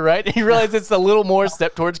say, right? And you realize it's a little more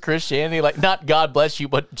step towards Christianity. Like, not God bless you,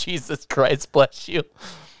 but Jesus Christ bless you.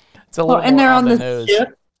 It's a little and more they're on the on nose.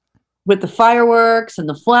 ship with the fireworks and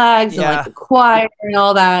the flags and like the choir and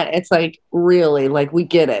all that. It's like, really, like we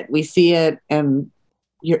get it. We see it and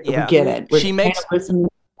we get it. She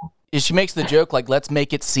makes the joke like, let's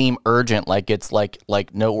make it seem urgent, like it's like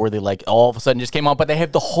noteworthy, like all of a sudden just came on, but they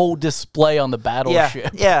have the whole display on the battleship.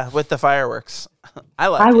 Yeah, with the fireworks.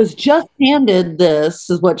 I was just handed this,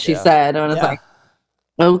 is what she said, and I was like,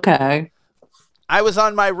 okay. I was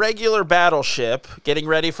on my regular battleship getting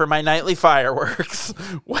ready for my nightly fireworks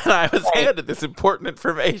when I was handed this important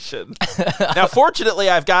information. Now, fortunately,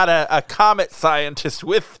 I've got a comet scientist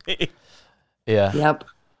with me. Yeah. Yep.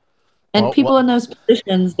 And Well, people in those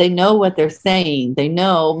positions, they know what they're saying. They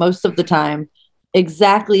know most of the time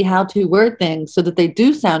exactly how to word things so that they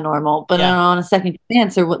do sound normal. But Yeah. on a second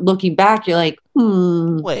glance or looking back, you're like,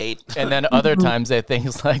 Wait. And then other times they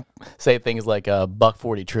say things like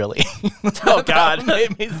 $140 trillion. Oh God. That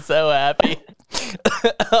made me so happy.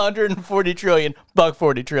 140 trillion,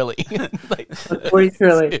 $140 trillion. Like, 40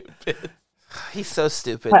 trillion. stupid. He's so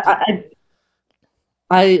stupid.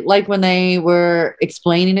 I like when they were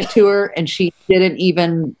explaining it to her and she didn't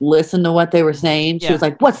even listen to what they were saying. She Yeah. was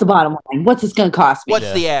like, "What's the bottom line? What's this going to cost me?" What's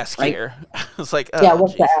Yeah. the ask Right. here? It's like, oh, Yeah,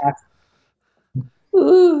 what's the jeez. ask?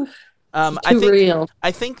 Ooh, I too think real.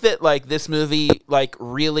 I think that like this movie like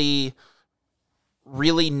really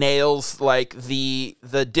nails like the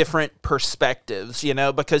different perspectives, you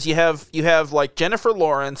know, because you have like Jennifer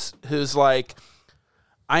Lawrence, who's like,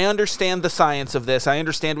 I understand the science of this. I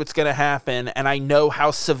understand what's going to happen, and I know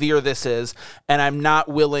how severe this is, and I'm not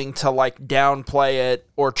willing to like downplay it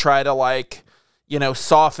or try to like, you know,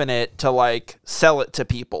 soften it to like sell it to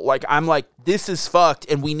people. Like I'm like, this is fucked,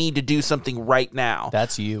 and we need to do something right now.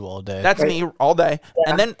 That's you all day. That's me all day.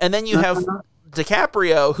 Yeah. And then you have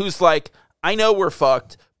DiCaprio, who's like, I know we're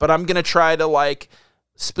fucked, but I'm gonna try to like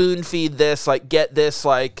spoon feed this, like get this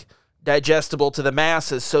like digestible to the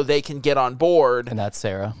masses so they can get on board. And that's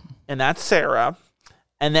Sarah. And that's Sarah.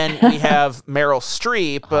 And then we have Meryl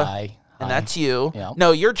Streep. Hi. And that's you. Yeah.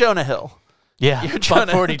 No, you're Jonah Hill. Yeah, You're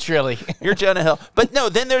Jonah- $140 trillion. You're Jonah Hill. But no,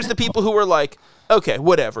 then there's the people who are like, okay,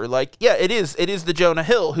 whatever. Like, yeah, it is the Jonah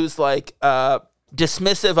Hill who's like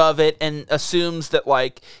dismissive of it and assumes that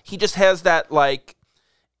like he just has that like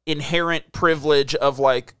inherent privilege of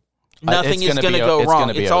like nothing is going to go wrong.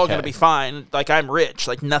 It's all going to be fine. Like I'm rich.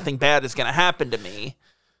 Like nothing bad is going to happen to me.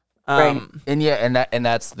 Right. And yeah, and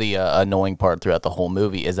that's the annoying part throughout the whole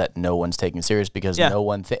movie is that no one's taking it serious because Yeah. no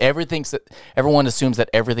one everyone assumes that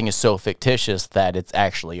everything is so fictitious that it's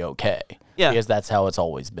actually okay. Yeah. Because that's how it's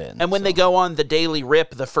always been. And when they go on the Daily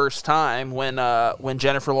Rip the first time, when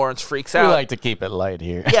Jennifer Lawrence freaks we out, like to keep it light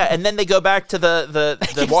here. yeah, and then they go back to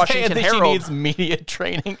the Washington Saying that Herald. she needs media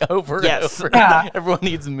training over Yes. and over. Yeah. Everyone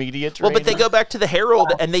needs media Well, training. but they go back to the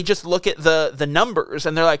Herald and they just look at the numbers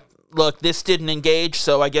and they're like, look, this didn't engage,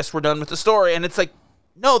 so I guess we're done with the story. And it's like,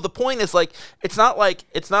 no, the point is like it's not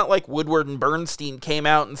like Woodward and Bernstein came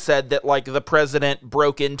out and said that like the president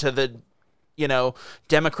broke into the, you know,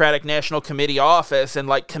 Democratic National Committee office and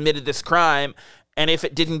like committed this crime. And if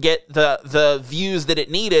it didn't get the views that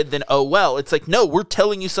it needed, then oh well. It's like, no, we're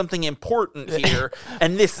telling you something important here.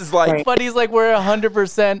 And this is like, Right. But he's like, we're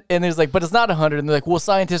 100%, and there's like, but it's not 100. And they're like, well,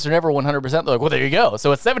 scientists are never 100%. They're like, well, there you go.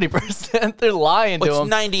 So it's 70%. They're lying to it's him.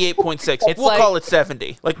 98.6. It's We'll like- call it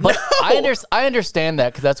 70. Like, But no. I understand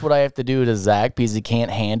that because that's what I have to do to Zach because he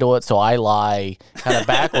can't handle it. So I lie kind of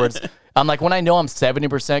backwards. I'm like, when I know I'm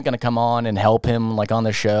 70% going to come on and help him like on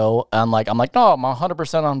the show, I'm like, no, I'm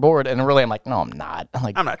 100% on board. And really, I'm like, no, I'm not.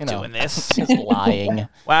 I'm not doing this. Just lying.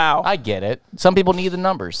 Wow. I get it. Some people need the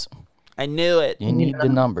numbers. I knew it. You need the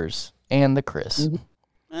numbers and the Chris.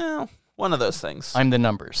 Well, one of those things. I'm the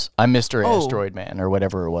numbers. I'm Mr. Oh. Asteroid Man or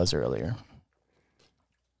whatever it was earlier.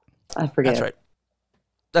 I forget. That's right.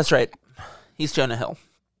 That's right. He's Jonah Hill.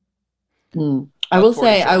 I will 40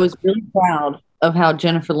 say I trillion. was really proud of how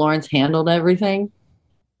Jennifer Lawrence handled everything.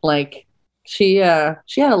 Like she had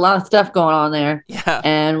a lot of stuff going on there Yeah.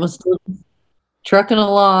 and was still trucking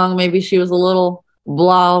along. Maybe she was a little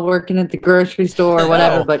blah working at the grocery store or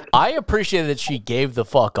whatever, No, but I appreciate that she gave the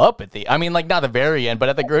fuck up at I mean, like, not the very end, but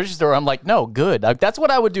at the grocery store, I'm like, no, good. That's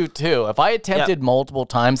what I would do too. If I attempted multiple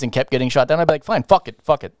times and kept getting shot down, I'd be like, fine, fuck it.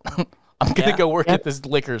 I'm going to Yeah. go work at this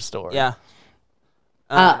liquor store. Yeah.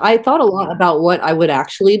 I thought a lot about what I would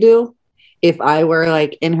actually do if I were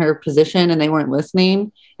like in her position and they weren't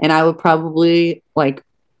listening. And I would probably like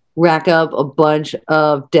rack up a bunch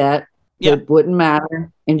of debt Yeah. that wouldn't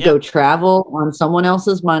matter and go travel on someone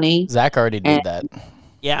else's money. Zach already did that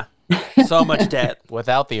Yeah. So much debt.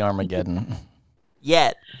 without the Armageddon.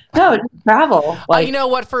 Yet. No, just travel. Like, you know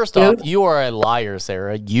what? First dude. off, you are a liar,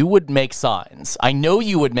 Sarah. You would make signs. I know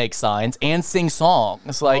you would make signs and sing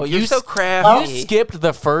songs. Like Oh, you're you so You crafty. skipped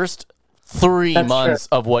the first 3 That's months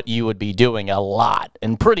of what you would be doing a lot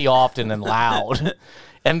and pretty often and loud.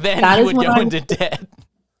 And then That you is would what go I'm- into debt.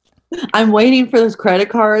 I'm waiting for those credit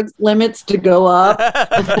cards limits to go up.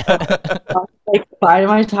 Like buy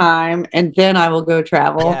my time, and then I will go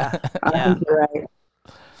travel. Yeah. I Yeah. think you're right.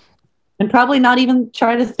 And probably not even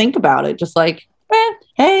try to think about it. Just like,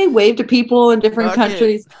 hey, wave to people in different Fuck it.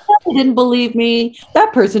 countries. They didn't believe me.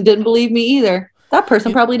 That person didn't believe me either. That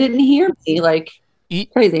person probably didn't hear me. Like You-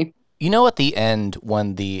 crazy. You know, at the end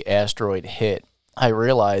when the asteroid hit I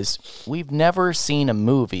realize we've never seen a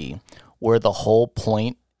movie where the whole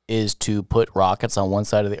point is to put rockets on one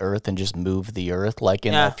side of the Earth and just move the Earth, like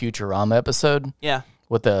in that Futurama episode. Yeah.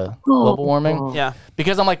 With the global warming. Yeah.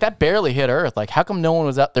 Because I'm like, that barely hit Earth. Like, how come no one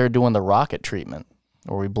was out there doing the rocket treatment?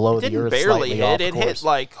 Or we blow the Earth barely slightly hit. off It course. hit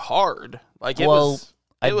like hard. Like it well, was.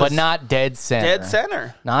 But not dead center. Dead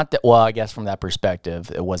center. Not that. Well, I guess from that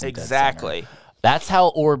perspective, it wasn't exactly. Dead center. That's how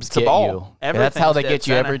orbs get you. And that's how they get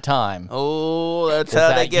you every time. Oh, that's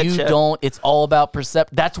how they get you. You don't. It's all about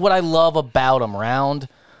perception. That's what I love about them. Round.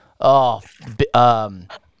 Oh,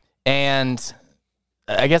 and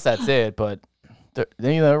I guess that's it. But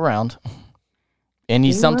they're round.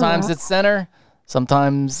 And sometimes it's center.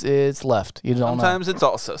 Sometimes it's left. You don't Sometimes know. it's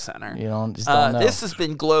also center. You don't know. This has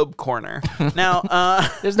been Globe Corner. Now,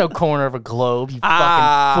 there's no corner of a globe, you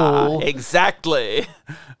fucking fool. Exactly.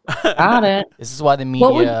 Got it. This is why the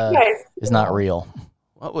media is not real.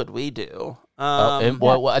 What would we do?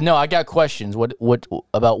 No, I got questions. What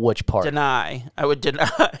about which part? Deny. I would deny.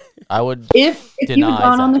 I would If deny you've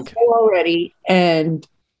gone on the Zach. show already and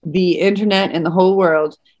the internet and the whole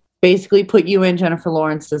world basically put you in Jennifer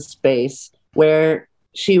Lawrence's space where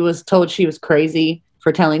she was told she was crazy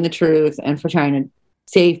for telling the truth and for trying to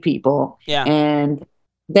save people. Yeah. And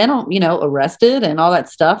then, arrested and all that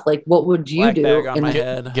stuff. Like, what would you Black do? bag on my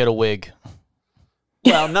head. Get a wig.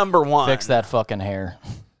 Well, number one. Fix that fucking hair.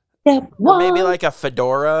 Step Or one. maybe like a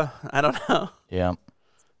fedora. I don't know. Yeah.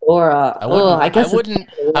 Or I guess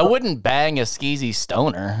I wouldn't bang a skeezy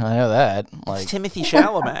stoner. I know that. Like, It's Timothy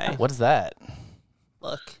Chalamet. what is that?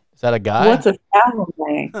 Look. Is that a guy? What's a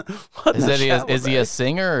Chalamet? Is he a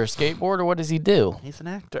singer or a skateboarder? What does he do? He's an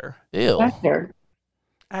actor. Ew. Actor.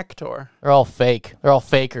 Actor. They're all fake. They're all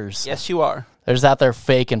fakers. Yes, you are. They're just out there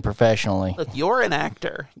faking professionally. Look, you're an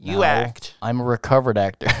actor. You No, act. I'm a recovered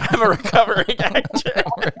actor. I'm a recovering actor.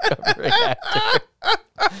 Recovering actor.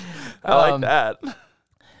 I like that.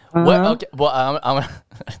 What? Uh-huh. Okay. Well, I'm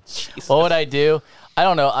what would I do? I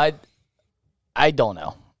don't know. I don't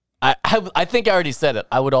know. I think I already said it.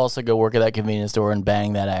 I would also go work at that convenience store and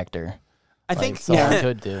bang that actor. I think someone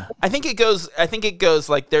could do. I think it goes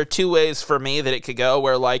like there are two ways for me that it could go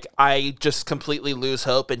where like I just completely lose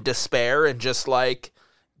hope and despair and just like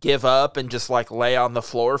give up and just like lay on the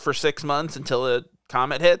floor for 6 months until a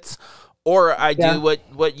comet hits. Or I do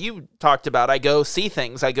what you talked about. I go see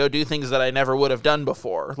things. I go do things that I never would have done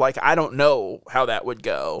before. Like I don't know how that would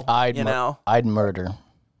go. I'd murder.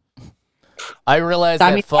 I realize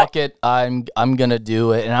fuck it. I'm gonna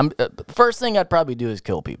do it, and the first thing I'd probably do is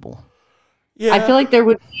kill people. Yeah. I feel like there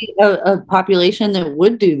would be a population that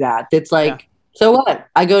would do that. That's like, so what?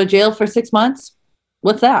 I go to jail for 6 months?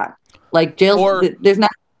 What's that? Like jail, there's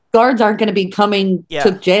not, guards aren't going to be coming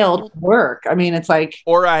to jail to work. I mean, it's like.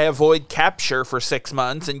 Or I avoid capture for 6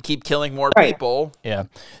 months and keep killing more people. Yeah.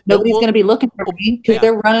 Nobody's going to be looking for me because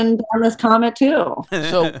they're running down this comet too.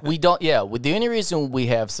 So we don't, the only reason we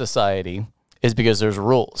have society is because there's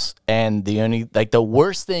rules, and the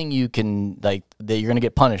worst thing you can that you're gonna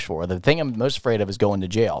get punished for. The thing I'm most afraid of is going to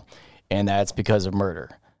jail, and that's because of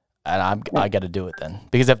murder. And I got to do it then,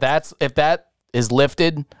 because if that is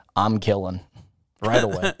lifted, I'm killing right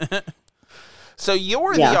away. So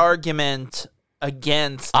you're the argument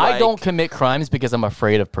against. I don't commit crimes because I'm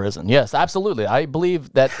afraid of prison. Yes, absolutely. I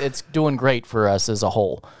believe that it's doing great for us as a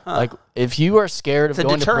whole. Like if you are scared of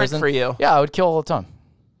going to prison, for you. Yeah, I would kill all the time.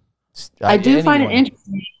 I do find it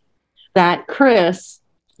interesting that Chris,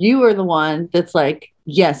 you are the one that's like,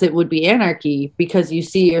 yes, it would be anarchy because you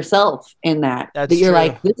see yourself in that. That's that you're true.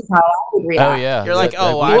 like, this is how I would react. Oh yeah, You're like,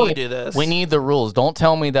 I would do this. We need the rules. Don't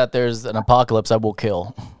tell me that there's an apocalypse I will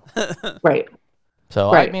kill. Right.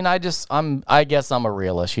 So I mean, I guess I'm a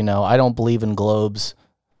realist. I don't believe in globes.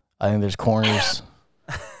 I think there's corners.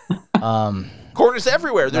 Corners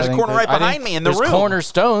everywhere. There's a corner right behind me in the room. There's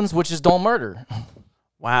cornerstones, which is don't murder.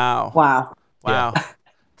 Wow.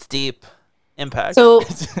 It's deep. Impact. So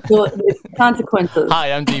the consequences.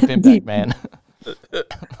 Hi, I'm Deep Impact Man.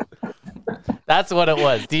 That's what it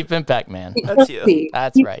was. Deep Impact Man. That's you.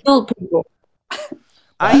 That's right. Kill people.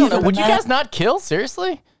 I don't know. Would you guys not kill?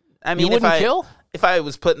 Seriously? I mean, you wouldn't kill? If I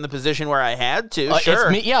was put in the position where I had to, sure.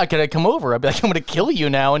 It's me. Yeah, could I come over? I'd be like, I'm going to kill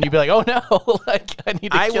you now. And you'd be like, oh no, like I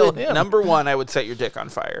need to kill him. Number one, I would set your dick on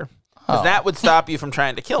fire. Because that would stop you from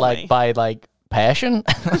trying to kill me. By passion?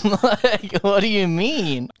 Like, what do you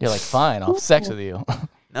mean? You're like, fine, I'll have sex with you.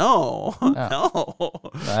 No.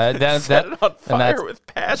 Then, set it on fire with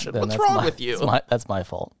passion. What's wrong with you? That's my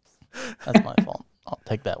fault. That's my fault. I'll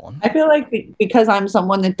take that one. I feel like because I'm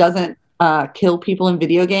someone that doesn't kill people in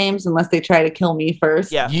video games unless they try to kill me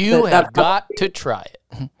first. Yeah. You have got to try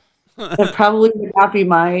it. It probably would not be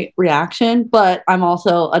my reaction, but I'm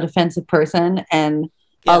also a defensive person and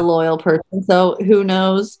Yeah. a loyal person. So who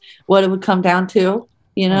knows what it would come down to,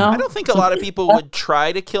 you know? I don't think a lot of people would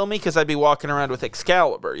try to kill me because I'd be walking around with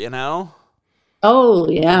Excalibur, you know? Oh,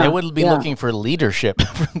 yeah. They would be yeah. looking for leadership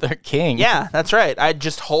from their king. Yeah, that's right. I'd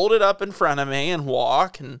just hold it up in front of me and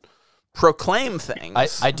walk and proclaim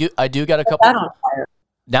things. I do got a couple. That on fire.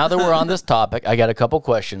 Now that we're on this topic, I got a couple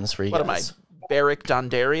questions for you What am I, guys. Beric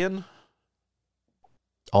Dondarrion?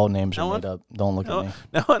 All names No are one? made up. Don't look at me.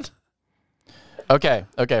 No one?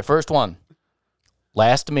 Okay, first one.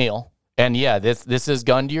 Last meal. And yeah, this is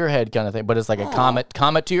gun to your head kind of thing, but it's like a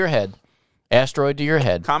comet to your head, asteroid to your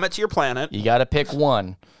head. Comet to your planet. You got to pick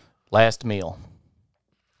one. Last meal.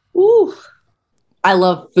 Ooh. I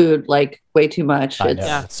love food like way too much. I know.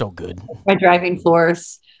 Yeah. It's so good. My driving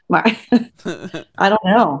force. My I don't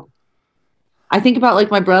know. I think about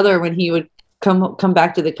like my brother when he would come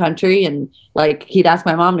back to the country and like he'd ask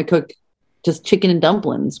my mom to cook just chicken and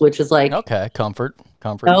dumplings, which is like Okay, comfort.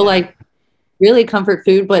 like really comfort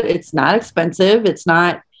food, but it's not expensive.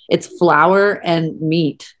 It's flour and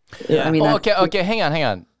meat. Yeah. I mean, Oh, that's- okay, hang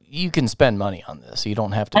on. You can spend money on this. You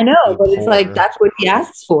don't have to. I know, be but it's like poor. that's what he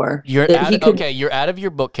asks for. You're That he could- you're out of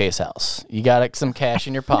your bookcase house. You got like, some cash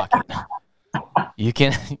in your pocket. You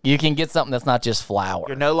can get something that's not just flour.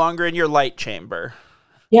 You're no longer in your light chamber.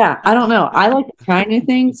 Yeah, I don't know. I like to try new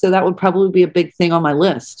things, so that would probably be a big thing on my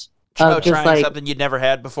list. Oh, Of just trying like, something you'd never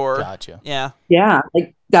had before. Gotcha. Yeah. yeah,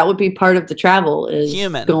 like that would be part of the travel is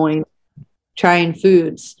Human. trying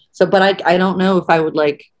foods. So, but I don't know if I would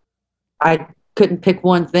like, I couldn't pick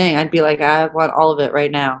one thing. I'd be like, I want all of it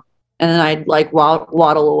right now. And then I'd like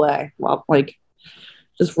waddle away, like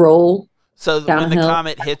just roll. So when the Downhill.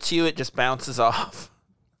 comet hits you, it just bounces off.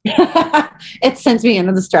 It sends me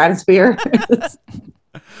into the stratosphere.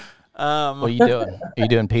 What are you doing? Are you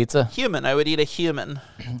doing pizza? Human. I would eat a human.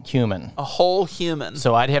 Human. A whole human.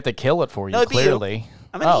 So I'd have to kill it for you. No, it'd be you. Clearly.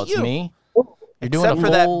 I'm gonna Oh, eat it's you. me. You're doing Except a for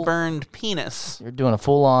full. that burned penis. You're doing a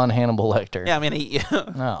full-on Hannibal Lecter. Yeah, I'm gonna eat you.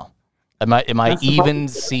 No. Am I That's the even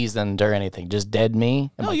seasoned or anything? Just dead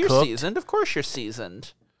me? Am No, I you're cooked? seasoned. Of course you're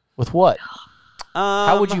seasoned. With what?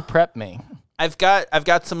 How would you prep me? I've got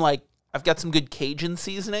some good Cajun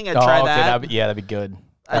seasoning. I'd Oh, try okay, that. that'd be good.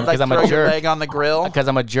 I'd like Because I'm throw a your jerk. leg on the grill. Because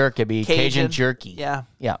I'm a jerk, it'd be Cajun Cajun. jerky. Yeah,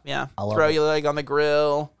 Yeah. yeah. I love Throw it. your leg on the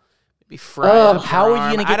grill. Maybe fry Oh, up How your are you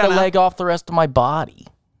arm. gonna I get the don't know. leg off the rest of my body?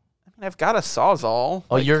 I mean, I've got a sawzall.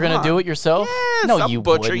 Oh, Like, you're come gonna do on. it yourself? Yes, no, I'll you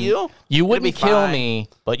butcher wouldn't. you. You It'll wouldn't be kill fine. me,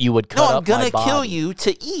 but you would cut No, up I'm gonna my body. kill you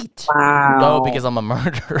to eat. Wow. Oh, because I'm a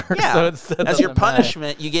murderer. Yeah. So it's, As your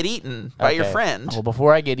punishment, you get eaten by your Okay. friend. Well,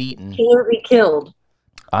 before I get eaten, Killer be killed.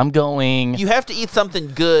 I'm going. You have to eat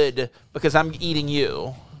something good because I'm eating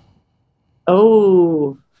you.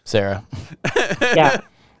 Oh, Sarah. yeah.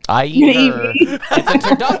 I You eat eat her. me. It's a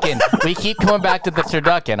turducken. We keep coming back to the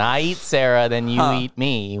turducken. I eat Sarah, then you eat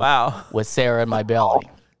me Wow. with Sarah in my belly.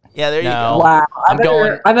 Yeah, there you No. go. Wow. I'm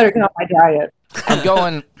going- I better get on my diet.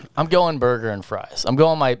 I'm going burger and fries. I'm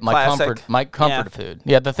going my Classic. comfort food.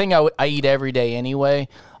 Yeah, the thing I eat every day anyway.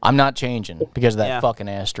 I'm not changing because of that Yeah. fucking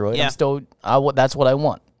asteroid. Yeah. I'm still that's what I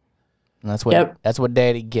want. And that's what Yep. that's what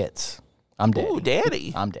daddy gets. I'm daddy. Ooh,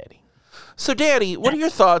 daddy. I'm daddy. So, Daddy, what are your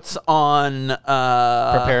thoughts on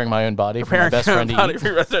Preparing my own body for my best friend to body eat. for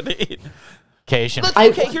your best friend to eat? Cajun.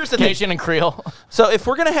 Okay, here's the thing. Cajun and Creole. So, if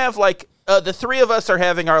we're gonna have like the three of us are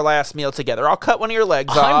having our last meal together, I'll cut one of your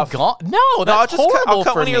legs I'm off. gone. No, I'll that's just cut- I'll horrible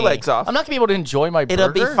cut for one of your me. legs off. I'm not gonna be able to enjoy my burger.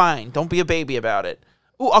 It'll be fine. Don't be a baby about it.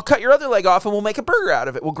 Ooh, I'll cut your other leg off and we'll make a burger out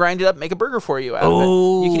of it. We'll grind it up, make a burger for you out of it.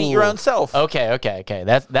 You can eat your own self. Okay.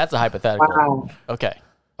 That's a hypothetical. Wow. Okay.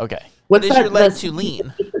 What's Is your leg the- too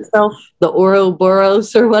lean? Itself, the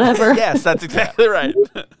Ouroboros or whatever. Yes, that's exactly right.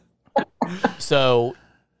 So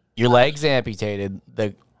your leg's amputated,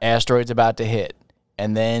 the asteroid's about to hit,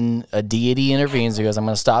 and then a deity intervenes and goes, I'm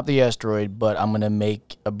going to stop the asteroid, but I'm going to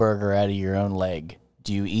make a burger out of your own leg.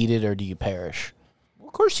 Do you eat it or do you perish?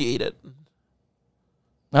 Of course you eat it.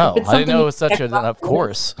 No, it's I didn't know it was something such you an of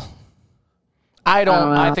course. I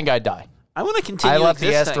don't know. think I'd die. I want to continue I let the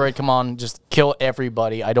existing. asteroid come on, just kill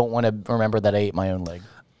everybody. I don't want to remember that I ate my own leg.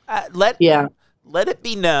 Let Yeah. it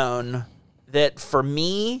be known that for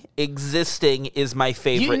me, existing is my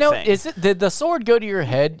favorite You know, thing. did the sword go to your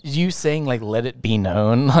head? You saying like "Let it be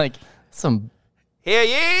known," like some Hear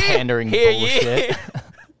ye? pandering Hear bullshit. ye?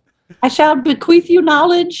 I shall bequeath you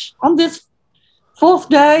knowledge on this fourth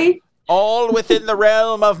day. All within the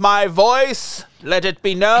realm of my voice. Let it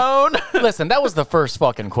be known. Listen, that was the first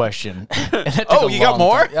fucking question. And it took Oh, a you got long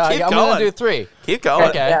more? time. Yeah, Keep I'm gonna going. do 3. Keep going.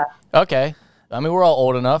 Okay. Yeah. Okay. I mean, we're all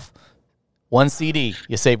old enough. One CD.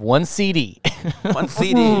 You save one CD. One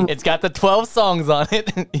CD. It's got the 12 songs on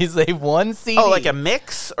it. You save one CD. Oh, like a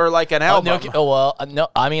mix or like an album? No.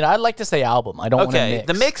 I mean, I'd like to say album. I don't want to mix.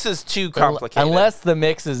 The mix is too complicated. Unless the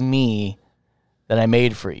mix is me that I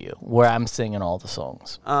made for you, where I'm singing all the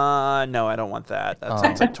songs. No, I don't want that. That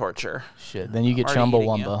sounds like torture. Shit. Then you get Already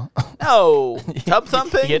Chumbawamba. No. Tub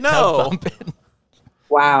thumping? You get No. Tub Thumping.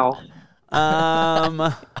 Wow.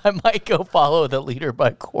 I might go follow the leader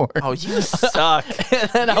by Korn. Oh, you suck. and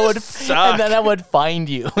then I would find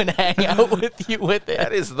you and hang out with you with it.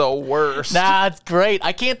 That is the worst. Nah, it's great.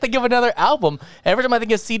 I can't think of another album. Every time I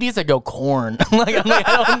think of CDs, I go Korn.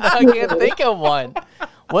 I can't think of one.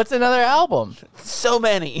 What's another album? So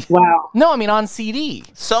many. Wow. No, I mean on CD.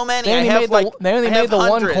 So many. They only I have made like they only I made have the one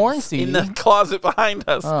hundreds Korn CD in the closet behind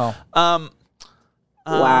us. Oh.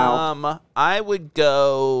 Wow. I would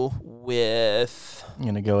go with. I'm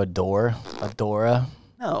gonna go Adora.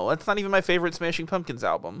 No, that's not even my favorite Smashing Pumpkins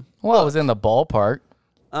album. Well, it was in the ballpark.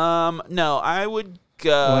 No, I would go.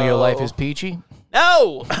 You wanna go Life is Peachy?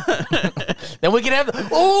 No. Then we could have.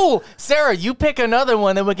 Oh, Sarah, you pick another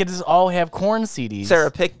one. Then we could just all have Korn CDs.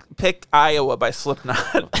 Sarah, pick Iowa by Slipknot.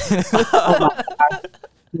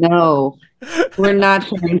 No, we're not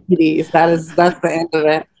sharing CDs. That's the end of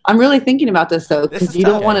it. I'm really thinking about this though, This because is you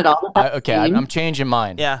tough. don't want it all. I'm changing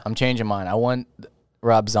mine. Yeah. I'm changing mine. I want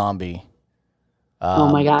Rob Zombie.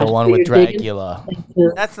 Oh my gosh. The one with You're digging Dracula.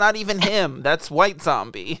 That's not even him. That's White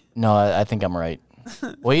Zombie. No, I think I'm right.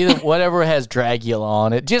 Well, either whatever has Dracula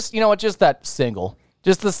on it. Just just that single.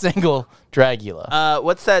 Just the single Dracula.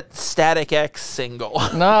 What's that Static X single?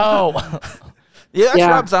 No. Yeah, that's Yeah.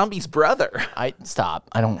 Rob Zombie's brother. Stop.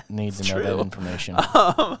 I don't need to know that true. information. Is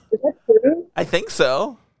that true? I think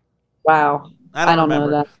so. Wow. I don't know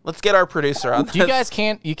remember. that. Let's get our producer on this. You guys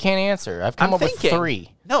can't answer. I've come I'm up with thinking.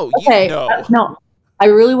 3. No, Okay. you know. No, I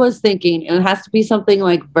really was thinking, and it has to be something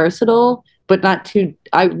like versatile, but not too.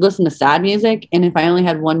 I listen to sad music, and if I only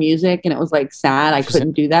had one music and it was like sad, I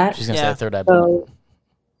couldn't do that. She's gonna Yeah. say Third Eye Blind. So,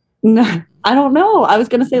 no, I don't know. I was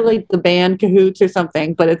gonna say like the band Cahoots or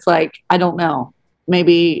something, but it's like I don't know.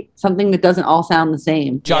 Maybe something that doesn't all sound the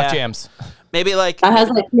same. Jock Yeah. Jams. Maybe like That has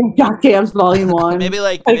like Jock Jams Volume 1. maybe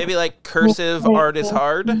like cursive art is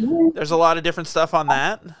hard. There's a lot of different stuff on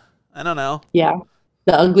that. I don't know. Yeah.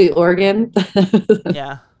 The Ugly Organ.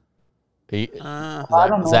 Yeah. I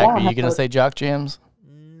don't know. Zach, I are you have gonna to- say Jock Jams?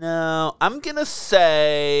 No, I'm gonna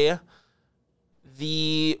say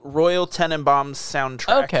the Royal Tenenbaums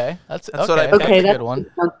soundtrack. Okay, that's That's okay. what I That's Okay, a that's good one.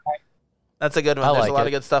 That's a good one. I There's like a lot it.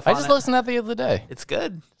 of good stuff I on just it. listened to that the other day. It's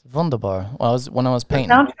good. Wunderbar. When I was The painting.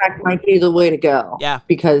 soundtrack might be the way to go. Yeah.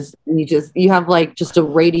 Because you have like just a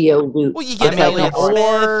radio loop. Well, you get I mean, Elliott Smith.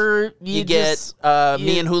 or You get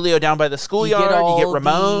me and Julio down by the schoolyard. You get all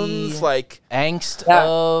Ramones. the- Like angst Yeah.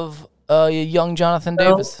 of young Jonathan So-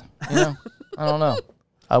 Davis. I don't know.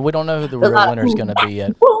 We don't know who the real winner's going to be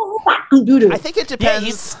yet. I think it Yeah, depends.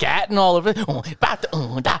 he's scatting all over.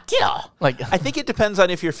 Like I think it depends on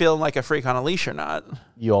if you're feeling like a freak on a leash or not.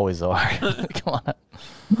 you always are. Come on.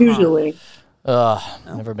 Usually.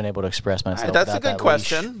 Never been able to express myself. All right, that's a without good that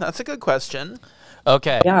question. leash. That's a good question.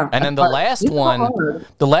 Okay. Yeah. And then the last It's one. hard.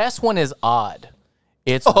 The last one is odd.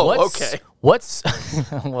 It's okay. What's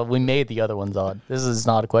well, we made the other ones odd. This is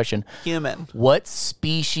not a question. Human. What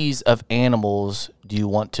species of animals do you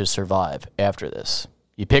want to survive after this?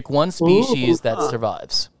 You pick one species that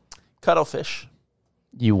survives. Cuttlefish.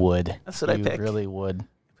 You would. That's what I you pick. really would.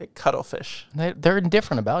 Pick cuttlefish. They're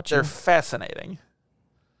indifferent about you. They're fascinating.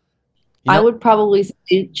 You I know- would probably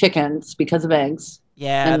say chickens because of eggs.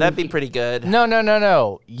 Yeah, And- that'd be pretty good.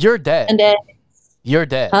 No. You're dead. And then, You're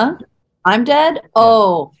dead. huh? I'm dead?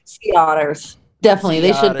 Oh, sea otters. Definitely. Sea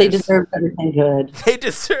They otters. deserve everything good. They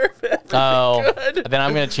deserve it. Oh, Good. then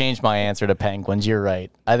I'm gonna change my answer to penguins. You're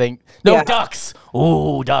right. I think no Yeah. ducks.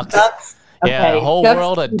 Ooh, ducks. Ducks. Yeah, Okay. a whole Ducks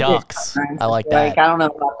world of is ducks. different. I like Like, that. I don't know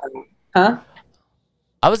about that. Huh?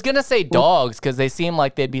 I was gonna say dogs because they seem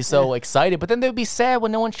like they'd be so excited, but then they'd be sad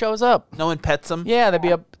when no one shows up. No one pets them. Yeah, that'd be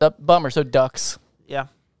a bummer. So ducks. Yeah.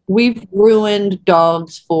 We've ruined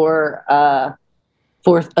dogs for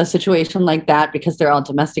a situation like that because they're all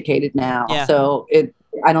domesticated now. Yeah. So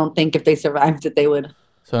I don't think if they survived it, they would.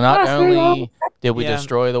 So not Yes, very only did we Yeah.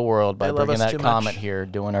 destroy the world by They love bringing us that too comet much. here,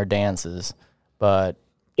 doing our dances, but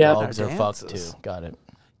Yeah. dogs Our are fucked too. dances. Got it.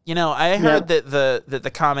 You know, I heard that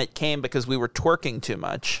the comet came because we were twerking too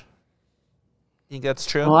much. Think that's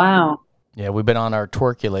true? Wow. Yeah, we've been on our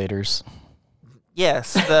twerkulators.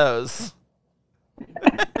 Yes, those.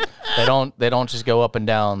 They don't just go up and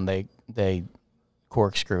down. They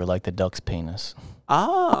corkscrew like the duck's penis.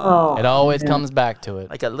 Oh. It always comes back to it.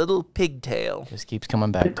 Like a little pigtail. Just keeps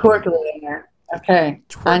coming back to it. Cork in there. Okay.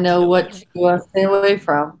 I know what to stay away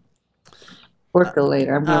from.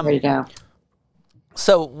 Percolator. I'm going to write it down.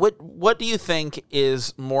 So what do you think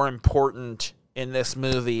is more important in this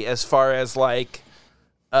movie as far as like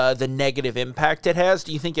the negative impact it has?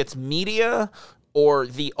 Do you think it's media or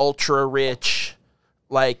the ultra rich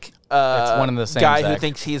like it's one of the same guy who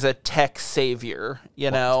thinks he's a tech savior, you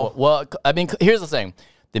know? Well, I mean, here's the thing.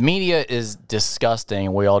 The media is disgusting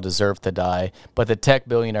and we all deserve to die, but the tech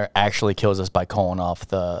billionaire actually kills us by calling off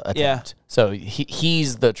the attempt. Yeah. So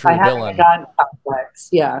he's the true villain. God complex.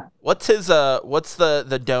 Yeah. What's his what's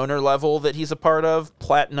the donor level that he's a part of?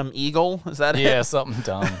 Platinum Eagle? Is that Yeah, it? something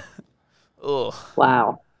dumb. Ugh.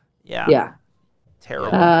 Wow. Yeah. Yeah.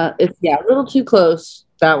 Terrible. It's a little too close.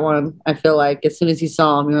 That one, I feel like as soon as you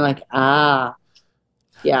saw him, you're like,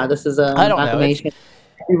 yeah, this is a I don't know.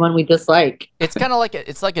 Everyone we dislike. It's kind of like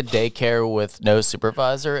it's like a daycare with no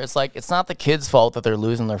supervisor. It's like it's not the kids' fault that they're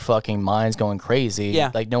losing their fucking minds, going crazy.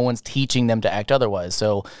 Yeah. Like no one's teaching them to act otherwise.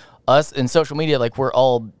 So us in social media, like we're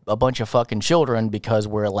all a bunch of fucking children because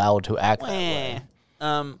we're allowed to act that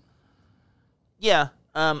way. Yeah.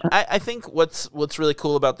 I think what's really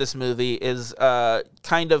cool about this movie is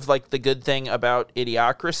kind of like the good thing about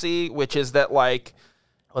Idiocracy, which is that like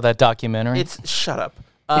that documentary. Shut up.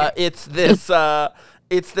 It's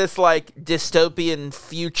this like dystopian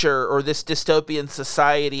future or this dystopian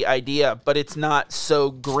society idea, but it's not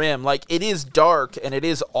so grim. Like it is dark and it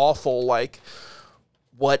is awful, like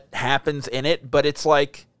what happens in it, but it's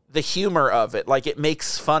like the humor of it, like it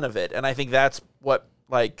makes fun of it, and I think that's what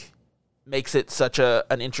like makes it such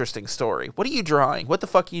an interesting story. What are you drawing? What the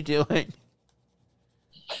fuck are you doing?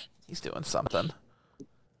 He's doing something.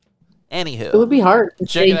 Anywho, it would be hard to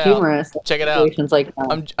stay humorous. Check it out. Like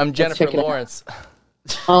I'm Jennifer Lawrence.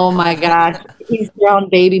 Oh my gosh, he's drawn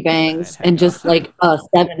baby bangs and just like a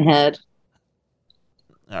 7 head.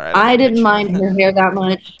 All right, I didn't mind her hair that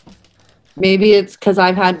much. Maybe it's because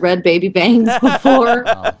I've had red baby bangs before.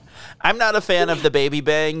 I'm not a fan of the baby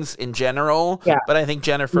bangs in general, but I think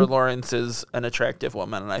Jennifer Lawrence is an attractive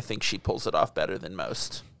woman, and I think she pulls it off better than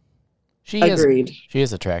most. Agreed. She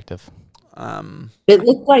is attractive. It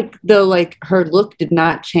looked like though, like her look did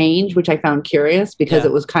not change, which I found curious because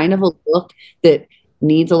it was kind of a look that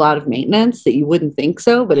needs a lot of maintenance that you wouldn't think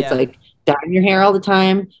so, but it's like dyeing your hair all the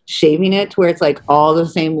time, shaving it to where it's like all the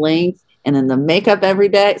same length, and then the makeup every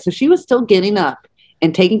day. So she was still getting up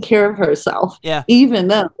and taking care of herself, even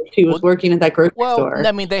though she was working at that grocery store.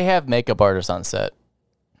 I mean, they have makeup artists on set.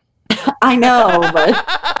 I know, but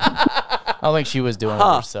I don't think she was doing it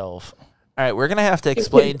herself. All right, we're going to have to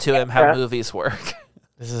explain to him how movies work.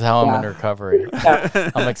 This is how I'm in recovery.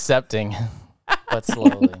 I'm accepting, but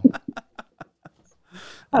slowly.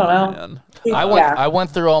 I don't know. I went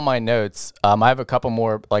through all my notes. I have a couple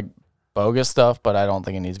more like bogus stuff, but I don't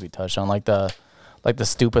think it needs to be touched on. Like the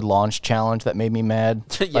stupid launch challenge that made me mad.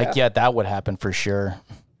 Like, that would happen for sure.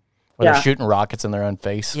 Where they're shooting rockets in their own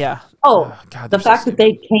face. Yeah. Oh, God, the fact that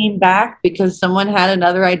they came back because someone had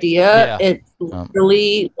another idea, it's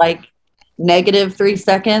really like negative 3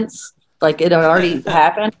 seconds. Like it had already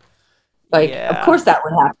happened. Like, of course that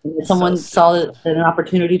would happen. If someone saw it as an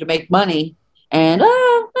opportunity to make money and,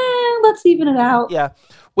 let's even it out. Yeah.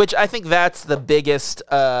 Which I think that's the biggest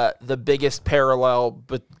parallel,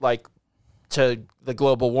 but like to the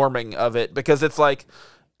global warming of it, because it's like,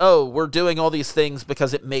 oh, we're doing all these things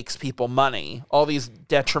because it makes people money. All these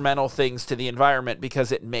detrimental things to the environment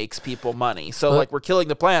because it makes people money. So like we're killing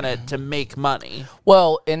the planet to make money.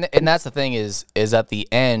 Well, and that's the thing is at the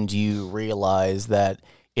end you realize that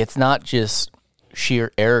it's not just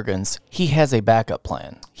sheer arrogance. He has a backup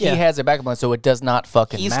plan. He has a backup plan, so it does not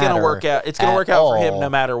fucking matter. He's going to work out. It's going to work out for him no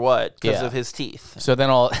matter what because of his teeth. So then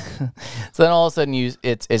all of a sudden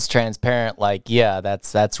it's transparent. Like,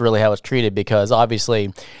 that's really how it's treated, because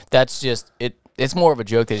obviously that's just it. It's more of a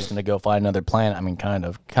joke that he's going to go find another planet. I mean, kind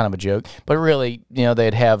of a joke, but really,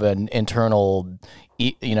 they'd have an internal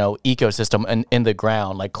ecosystem in the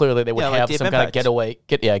ground. Like clearly they would have some kind of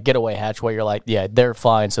getaway hatch where you're like, they're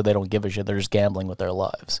fine, so they don't give a shit. They're just gambling with their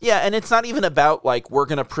lives. Yeah, and it's not even about like we're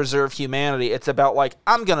gonna preserve humanity. It's about like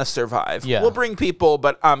I'm gonna survive. Yeah. We'll bring people,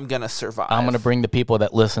 but I'm gonna survive. I'm gonna bring the people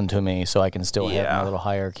that listen to me, so I can still have my little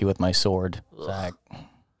hierarchy with my sword. Zach.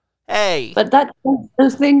 Hey, but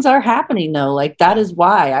those things are happening though. Like that is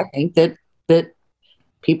why I think that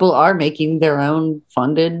people are making their own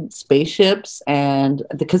funded spaceships, and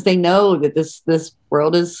because they know that this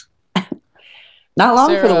world is not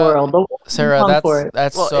long for the world. Sarah,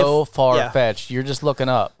 that's so far-fetched. You're just looking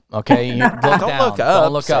up, okay? Don't look up,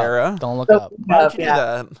 Don't look Sarah. up. Don't look up. Why would you do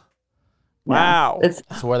that? Wow.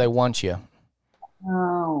 It's where they want you.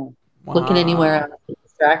 Oh. Wow. Looking anywhere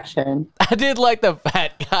else. distraction. I did like the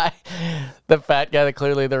fat guy that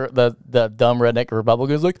clearly the dumb redneck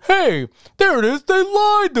Republican is like, hey, there it is. They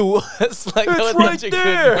lied to us. Like, that was right such a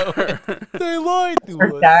there. good moment. They lied to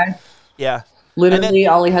First us. guy, Yeah. literally,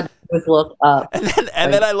 all he had to do was look up.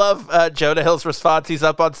 And then I love Jonah Hill's response. He's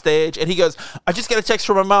up on stage and he goes, I just got a text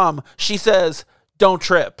from my mom. She says, don't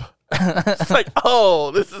trip. It's like,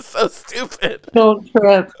 oh, this is so stupid. Don't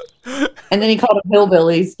trip. And then he called them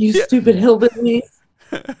hillbillies. You stupid hillbillies.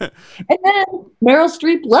 And then Meryl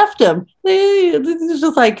Streep left him. It's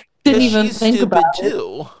just like, didn't even She's think stupid about it.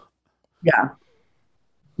 too. Yeah.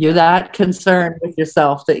 You're that concerned with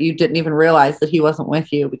yourself that you didn't even realize that he wasn't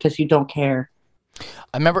with you because you don't care.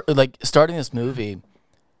 I remember, like, starting this movie,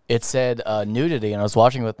 it said nudity, and I was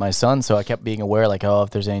watching it with my son, so I kept being aware, like, oh, if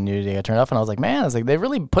there's any nudity, I turned off, and I was like, man, they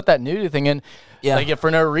really put that nudity thing in, like,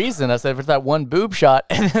 for no reason. I said, if it's that one boob shot,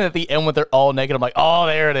 and then at the end when they're all naked, I'm like, oh,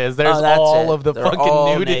 there it is. There's all of the They're fucking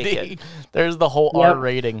all nudity. naked. There's the whole R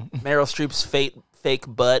rating. Meryl Streep's fake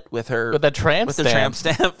butt with her With the tramp with stamp. the tramp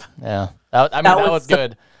stamp. Yeah. That was so-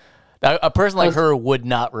 good. A person like her would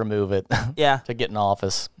not remove it Yeah. to get in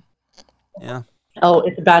office. Yeah. Oh,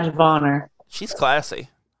 it's a badge of honor. She's classy.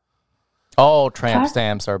 Oh, tramp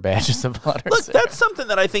stamps are badges of honor. Look, that's something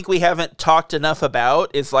that I think we haven't talked enough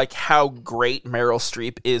about is like how great Meryl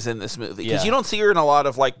Streep is in this movie. Because Yeah. you don't see her in a lot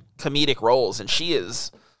of like comedic roles, and she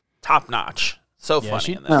is top notch. So funny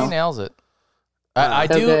she in this. nails it. I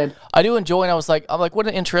So good. do enjoy, and I'm like, what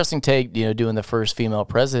an interesting take, doing the first female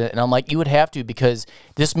president. And I'm like, you would have to, because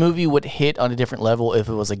this movie would hit on a different level if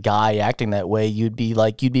it was a guy acting that way. You'd be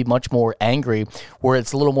much more angry, where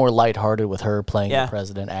it's a little more lighthearted with her playing the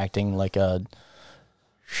president, acting like a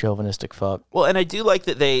chauvinistic fuck. Well, and I do like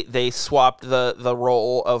that they swapped the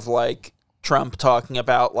role of like Trump talking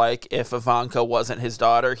about like if Ivanka wasn't his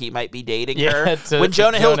daughter, he might be dating her. When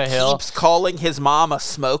Jonah Hill keeps calling his mom a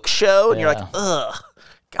smoke show, and you're like, ugh,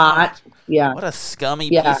 God, Yeah. what a scummy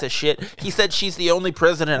piece of shit. He said she's the only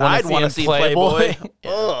president I'd want to see Playboy.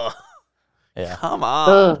 Ugh, Yeah. come on.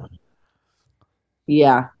 Ugh.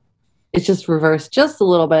 Yeah. It's just reversed just a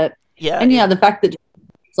little bit. Yeah, And the fact that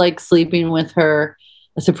it's like sleeping with her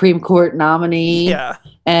Supreme Court nominee. yeah.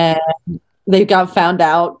 And they got found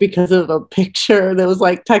out because of a picture that was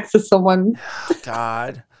like text to someone.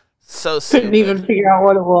 God, so stupid. Couldn't even figure out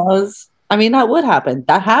what it was. I mean, that would happen.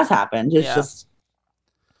 That has happened. It's just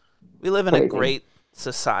We live in a crazy. great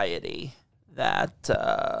society that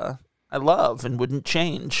I love and wouldn't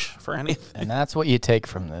change for anything. And that's what you take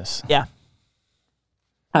from this. Yeah.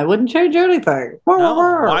 I wouldn't change anything. No,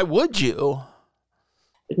 why would you?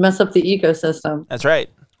 It'd mess up the ecosystem. That's right.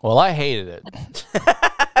 Well, I hated it.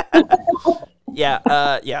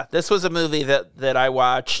 Yeah. This was a movie that I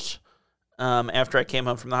watched after I came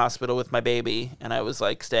home from the hospital with my baby, and I was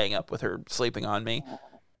like staying up with her sleeping on me.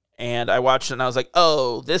 And I watched it, and I was like,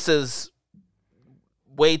 oh, this is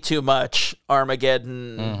way too much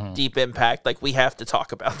Armageddon, Deep Impact. Like, we have to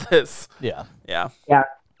talk about this. Yeah. Yeah. Yeah.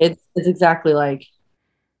 It's exactly like,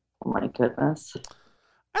 oh my goodness.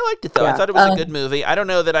 I liked it though. I Yeah. thought it was a good movie. I don't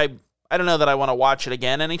know that I want to watch it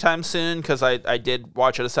again anytime soon, because I did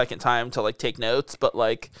watch it a second time to like take notes, but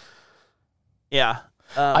like, yeah.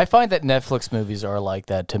 I find that Netflix movies are like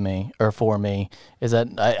that to me, or for me, is that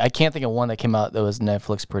I can't think of one that came out that was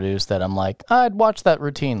Netflix produced that I'm like, I'd watch that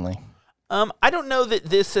routinely. I don't know that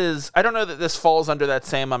this falls under that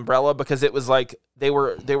same umbrella, because it was like they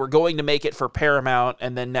were going to make it for Paramount,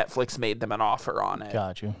 and then Netflix made them an offer on it.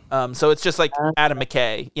 Got you. So it's just like Adam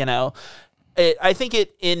McKay, I think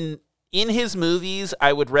in his movies,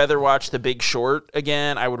 I would rather watch The Big Short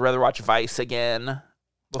again. I would rather watch Vice again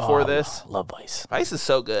before this. Love Vice. Vice is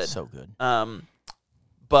so good. So good.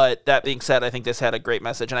 But that being said, I think this had a great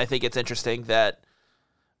message, and I think it's interesting that,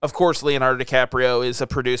 of course, Leonardo DiCaprio is a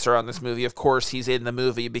producer on this movie. Of course, he's in the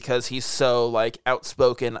movie because he's so like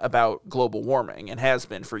outspoken about global warming and has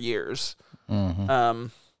been for years. Mm-hmm.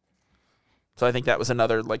 So I think that was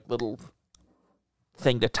another like little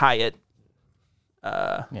thing to tie it.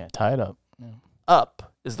 Tie it up. Yeah.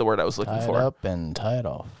 Up is the word I was looking Tie it for. up and tie it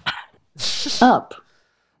off. Up.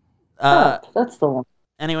 That's the one.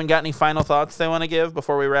 Anyone got any final thoughts they want to give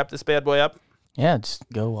before we wrap this bad boy up? Yeah, just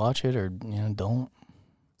go watch it, or don't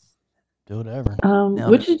do whatever.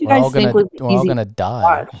 Which did you guys think was the We're all easiest gonna to die.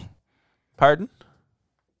 watch? Pardon?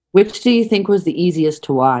 Which do you think was the easiest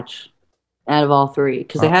to watch out of all three?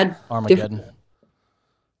 Because they had Armageddon.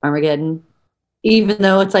 Armageddon, even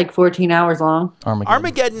though it's like 14 hours long.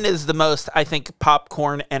 Armageddon is the most, I think,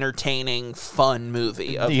 popcorn, entertaining, fun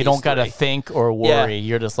movie. Of You don't gotta think or worry.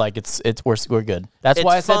 You're just like we're good. That's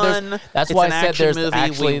why I said there's. That's why I said there's movie,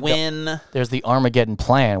 actually we win. there's the Armageddon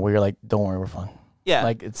plan where you're like, don't worry, we're fine. Yeah.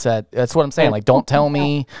 Like that's what I'm saying. Like, don't tell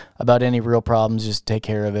me about any real problems. Just take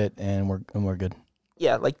care of it, and we're good.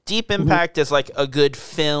 Yeah, like Deep Impact is like a good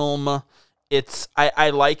film. I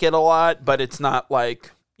like it a lot, but it's not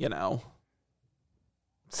like, sit on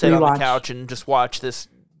the couch and just watch this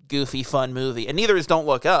goofy, fun movie. And neither is Don't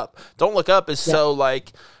Look Up. Don't Look Up is so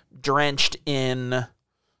like drenched in,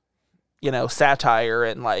 satire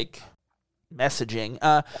and like messaging.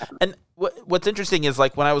 And what's interesting is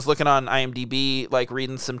like when I was looking on IMDb, like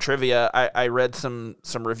reading some trivia, I read some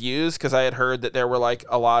reviews because I had heard that there were like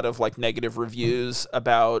a lot of like negative reviews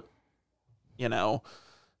about,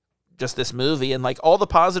 just this movie, and like all the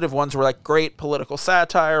positive ones were like great political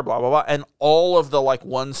satire, blah blah blah, and all of the like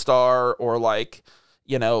 1-star or like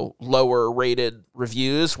lower rated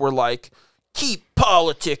reviews were like keep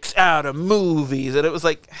politics out of movies, and it was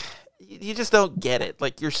like you just don't get it,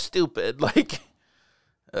 like you're stupid, like.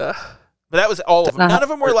 But that was all of them. None of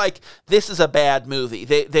them were like, this is a bad movie.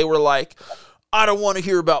 They were like, I don't want to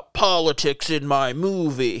hear about politics in my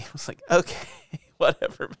movie. I was like, okay,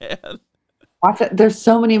 whatever, man. Watch it. There's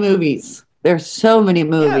so many movies. Yeah,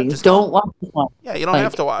 don't watch this one. Yeah, you don't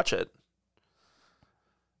have to watch it.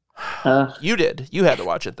 You did. You had to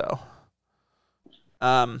watch it, though.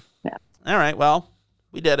 Yeah. All right, well,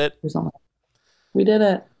 we did it. We did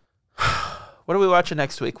it. What are we watching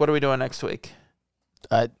next week? What are we doing next week?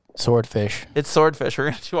 Swordfish. It's Swordfish. We're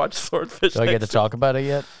going to watch Swordfish. Do I get to talk about it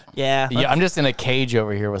yet? Yeah. I'm just in a cage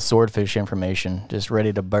over here with Swordfish information, just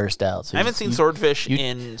ready to burst out. So I haven't seen Swordfish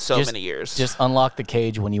in many years. Just unlock the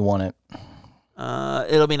cage when you want it.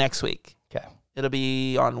 It'll be next week. Okay. It'll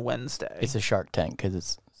be on Wednesday. It's a Shark Tank because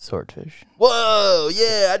it's Swordfish. Whoa,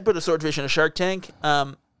 yeah, I'd put a swordfish in a Shark Tank.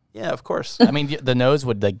 Yeah, of course. I mean, the nose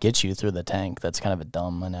would like get you through the tank. That's kind of a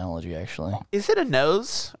dumb analogy, actually. Is it a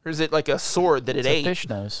nose, or is it like a sword that it ate? It's a fish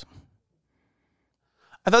nose.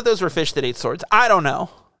 I thought those were fish that ate swords. I don't know.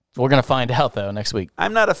 We're going to find out, though, next week.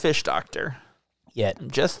 I'm not a fish doctor. Yet.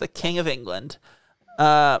 I'm just the king of England.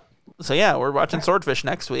 So, yeah, we're watching Swordfish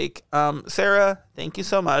next week. Sarah, thank you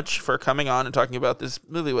so much for coming on and talking about this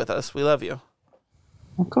movie with us. We love you.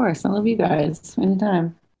 Of course. I love you guys.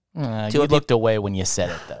 Anytime. You looked away when you said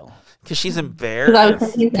it, though. Because she's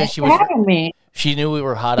embarrassed. She knew we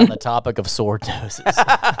were hot on the topic of sword noses.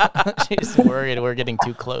 She's worried we're getting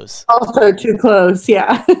too close. Also too close,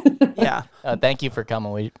 yeah. Yeah. Thank you for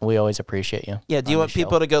coming. We always appreciate you. Yeah, do you want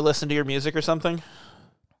people to go listen to your music or something?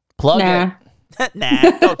 Plug it.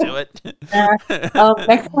 Nah, don't do it.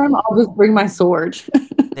 Next time, I'll just bring my sword.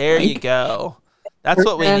 There you go. That's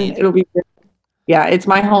what we need. It'll be good. Yeah, it's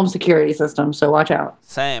my home security system, so watch out.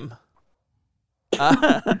 Same.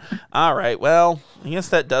 All right. Well, I guess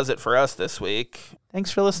that does it for us this week.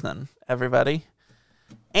 Thanks for listening, everybody.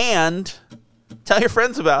 And tell your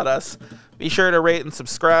friends about us. Be sure to rate and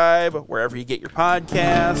subscribe wherever you get your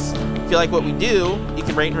podcasts. If you like what we do, you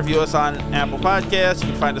can rate and review us on Apple Podcasts.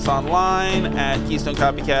 You can find us online at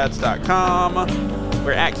KeystoneCopycats.com.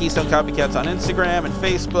 We're at Keystone Copycats on Instagram and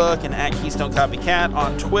Facebook, and at Keystone Copycat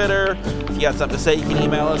on Twitter. If you got something to say, you can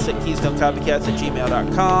email us at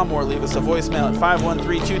KeystoneCopycats@gmail.com or leave us a voicemail at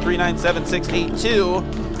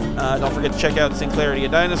 513-239-7682. Don't forget to check out Sinclarity, A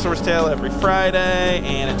Dinosaur's Tale every Friday.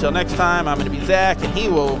 And until next time, I'm going to be Zach, and he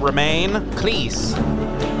will remain Cleese.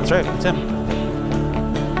 That's right, it's him.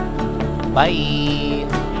 Bye.